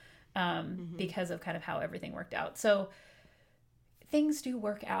job because of kind of how everything worked out. So things do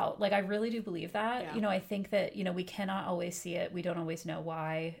work out. Like, I really do believe that. Yeah. You know, I think that, you know, we cannot always see it. We don't always know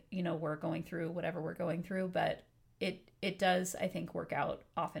why, you know, we're going through whatever we're going through, but it does, I think, work out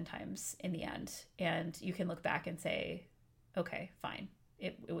oftentimes in the end. And you can look back and say, okay, fine.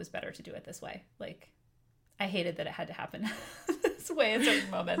 It was better to do it this way. Like, I hated that it had to happen this way in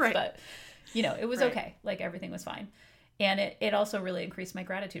certain moments, but you know, it was okay. Like, everything was fine. And it also really increased my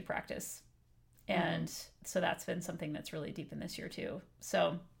gratitude practice. And so that's been something that's really deep in this year too.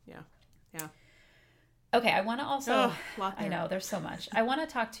 So yeah. Okay, I want to also, I know there's so much. I want to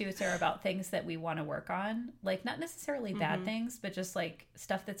talk to you, Sarah, about things that we want to work on, like not necessarily bad things, but just like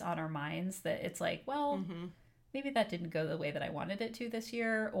stuff that's on our minds that it's like, well, maybe that didn't go the way that I wanted it to this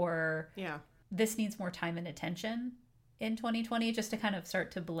year, or this needs more time and attention in 2020, just to kind of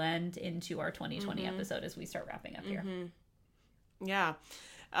start to blend into our 2020 episode as we start wrapping up here. Yeah.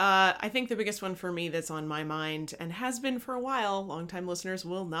 I think the biggest one for me that's on my mind, and has been for a while, longtime listeners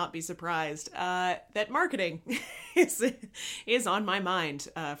will not be surprised, that marketing is on my mind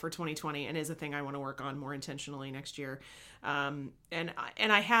for 2020, and is a thing I want to work on more intentionally next year. And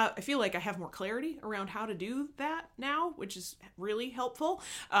I feel like I have more clarity around how to do that now, which is really helpful.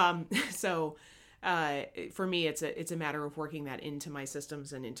 So for me, it's a matter of working that into my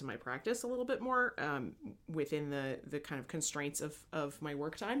systems and into my practice a little bit more, within the kind of constraints of my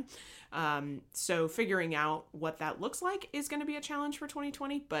work time. So figuring out what that looks like is going to be a challenge for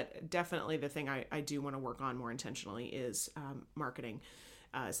 2020, but definitely the thing I do want to work on more intentionally is, marketing,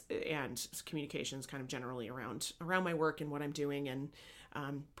 and communications kind of generally around my work and what I'm doing, and,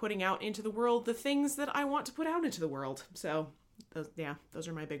 putting out into the world the things that I want to put out into the world. So those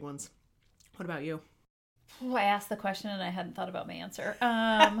are my big ones. What about you? Oh, I asked the question and I hadn't thought about my answer.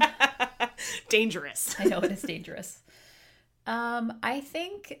 Dangerous. I know it is dangerous. I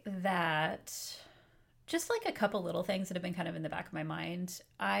think that just like a couple little things that have been kind of in the back of my mind,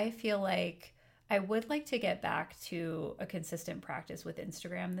 I feel like I would like to get back to a consistent practice with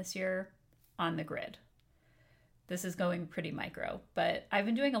Instagram this year on the grid. This is going pretty micro, but I've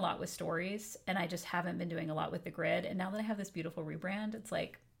been doing a lot with stories, and I just haven't been doing a lot with the grid. And now that I have this beautiful rebrand, it's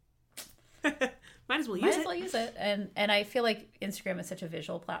like, might as well use it. And I feel like Instagram is such a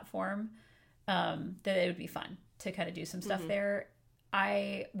visual platform, that it would be fun to kind of do some stuff there.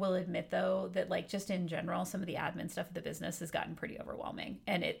 I will admit though that, like, just in general, some of the admin stuff of the business has gotten pretty overwhelming,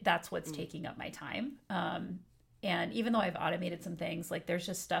 and that's what's taking up my time. And even though I've automated some things, like, there's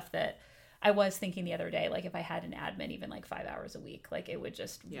just stuff that I was thinking the other day, like, if I had an admin even like 5 hours a week, like, it would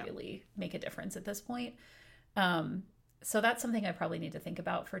just really make a difference at this point. So that's something I probably need to think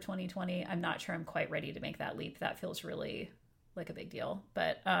about for 2020. I'm not sure I'm quite ready to make that leap. That feels really like a big deal.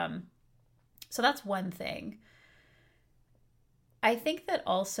 But so that's one thing. I think that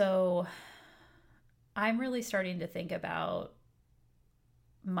also I'm really starting to think about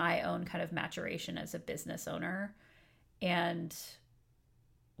my own kind of maturation as a business owner and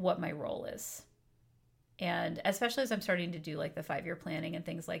what my role is. And especially as I'm starting to do like the 5-year planning and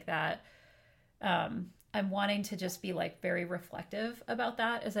things like that, I'm wanting to just be like very reflective about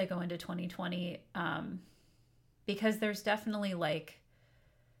that as I go into 2020, because there's definitely like,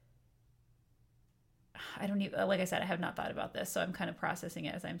 I don't even, like I said, I have not thought about this, so I'm kind of processing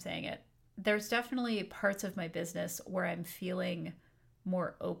it as I'm saying it. There's definitely parts of my business where I'm feeling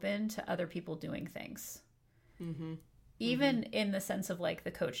more open to other people doing things. Even in the sense of like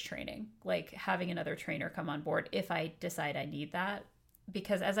the coach training, like having another trainer come on board if I decide I need that.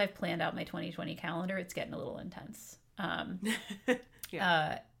 Because as I've planned out my 2020 calendar, it's getting a little intense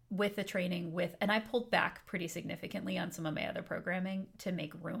with the training and I pulled back pretty significantly on some of my other programming to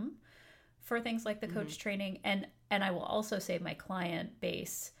make room for things like the coach training. And I will also say my client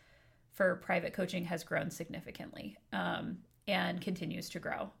base for private coaching has grown significantly and continues to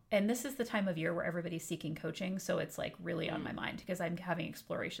grow. And this is the time of year where everybody's seeking coaching. So it's like really on my mind because I'm having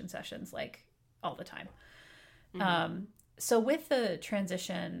exploration sessions like all the time. So with the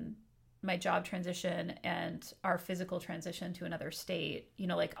transition, my job transition and our physical transition to another state, you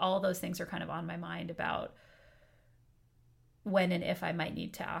know, like all those things are kind of on my mind about when and if I might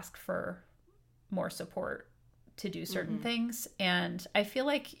need to ask for more support to do certain things. And I feel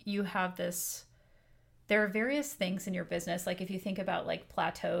like you have this there are various things in your business. Like if you think about like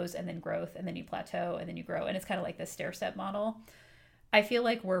plateaus and then growth and then you plateau and then you grow, and it's kind of like this stair step model. I feel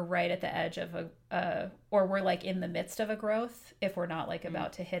like we're right at the edge of or we're like in the midst of a growth if we're not like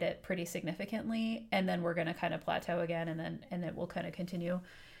about to hit it pretty significantly. And then we're going to kind of plateau again, and it will kind of continue.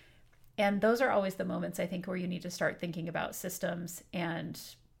 And those are always the moments I think where you need to start thinking about systems and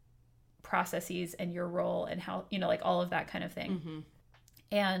processes and your role and how, like all of that kind of thing. Mm-hmm.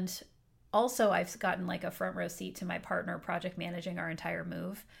 And also I've gotten like a front row seat to my partner project managing our entire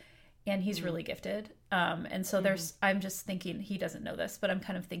move. And he's really gifted. And so I'm just thinking, he doesn't know this, but I'm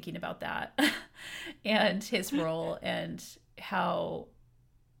kind of thinking about that and his role and how,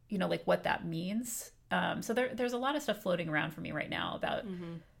 like what that means. So there's a lot of stuff floating around for me right now about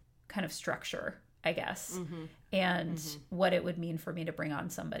kind of structure, I guess, and what it would mean for me to bring on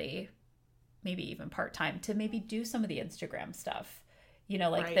somebody, maybe even part-time, to maybe do some of the Instagram stuff,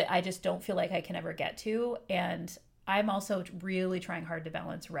 like that I just don't feel like I can ever get to. And I'm also really trying hard to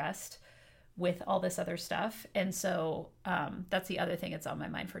balance rest with all this other stuff. And so that's the other thing that's on my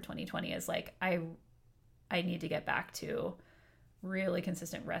mind for 2020 is like, I need to get back to really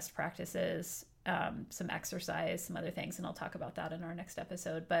consistent rest practices, some exercise, some other things. And I'll talk about that in our next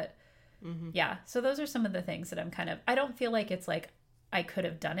episode. But yeah, so those are some of the things that I don't feel like it's like I could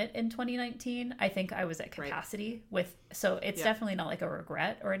have done it in 2019. I think I was at capacity so it's definitely not like a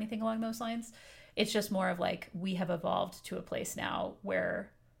regret or anything along those lines. It's just more of like, we have evolved to a place now where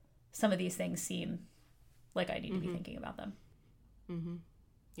some of these things seem like I need to be thinking about them.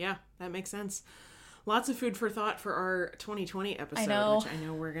 Yeah, that makes sense. Lots of food for thought for our 2020 episode, which I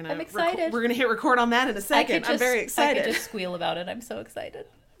know we're I'm excited. We're gonna hit record on that in a second. I'm very excited. I could just squeal about it. I'm so excited.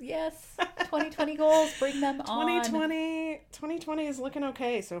 Yes. 2020 goals, bring them on. 2020 is looking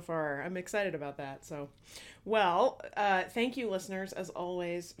okay so far. I'm excited about that. So, well, thank you, listeners, as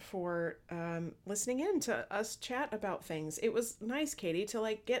always, for listening in to us chat about things. It was nice, Katie, to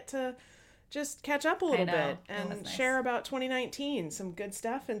like get to just catch up a little bit and share about 2019, some good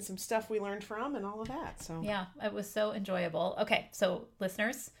stuff and some stuff we learned from and all of that. So yeah, it was so enjoyable. Okay, so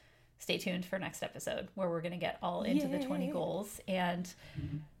listeners, stay tuned for next episode where we're going to get all into the 20 goals, and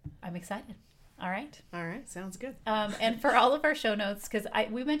I'm excited. All right. Sounds good. And for all of our show notes, because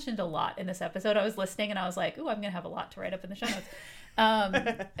we mentioned a lot in this episode. I was listening and I was like, ooh, I'm going to have a lot to write up in the show notes.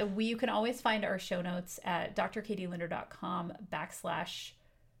 You can always find our show notes at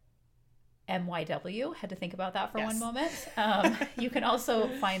drkatielinder.com/MYW. Had to think about that for one moment. You can also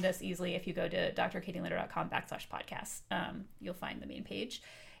find us easily if you go to drkatielinder.com/podcast. You'll find the main page.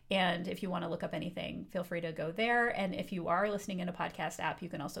 And if you want to look up anything, feel free to go there. And if you are listening in a podcast app, you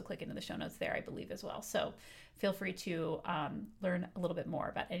can also click into the show notes there, I believe, as well. So feel free to learn a little bit more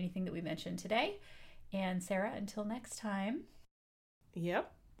about anything that we mentioned today. And Sarah, until next time. Yep.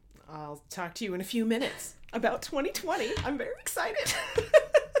 I'll talk to you in a few minutes about 2020. I'm very excited.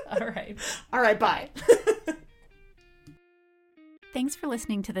 All right. All right. Bye. Thanks for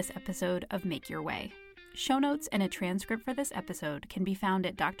listening to this episode of Make Your Way. Show notes and a transcript for this episode can be found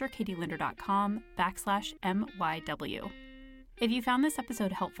at drkatielinder.com/MYW. If you found this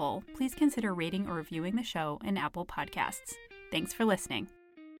episode helpful, please consider rating or reviewing the show in Apple Podcasts. Thanks for listening.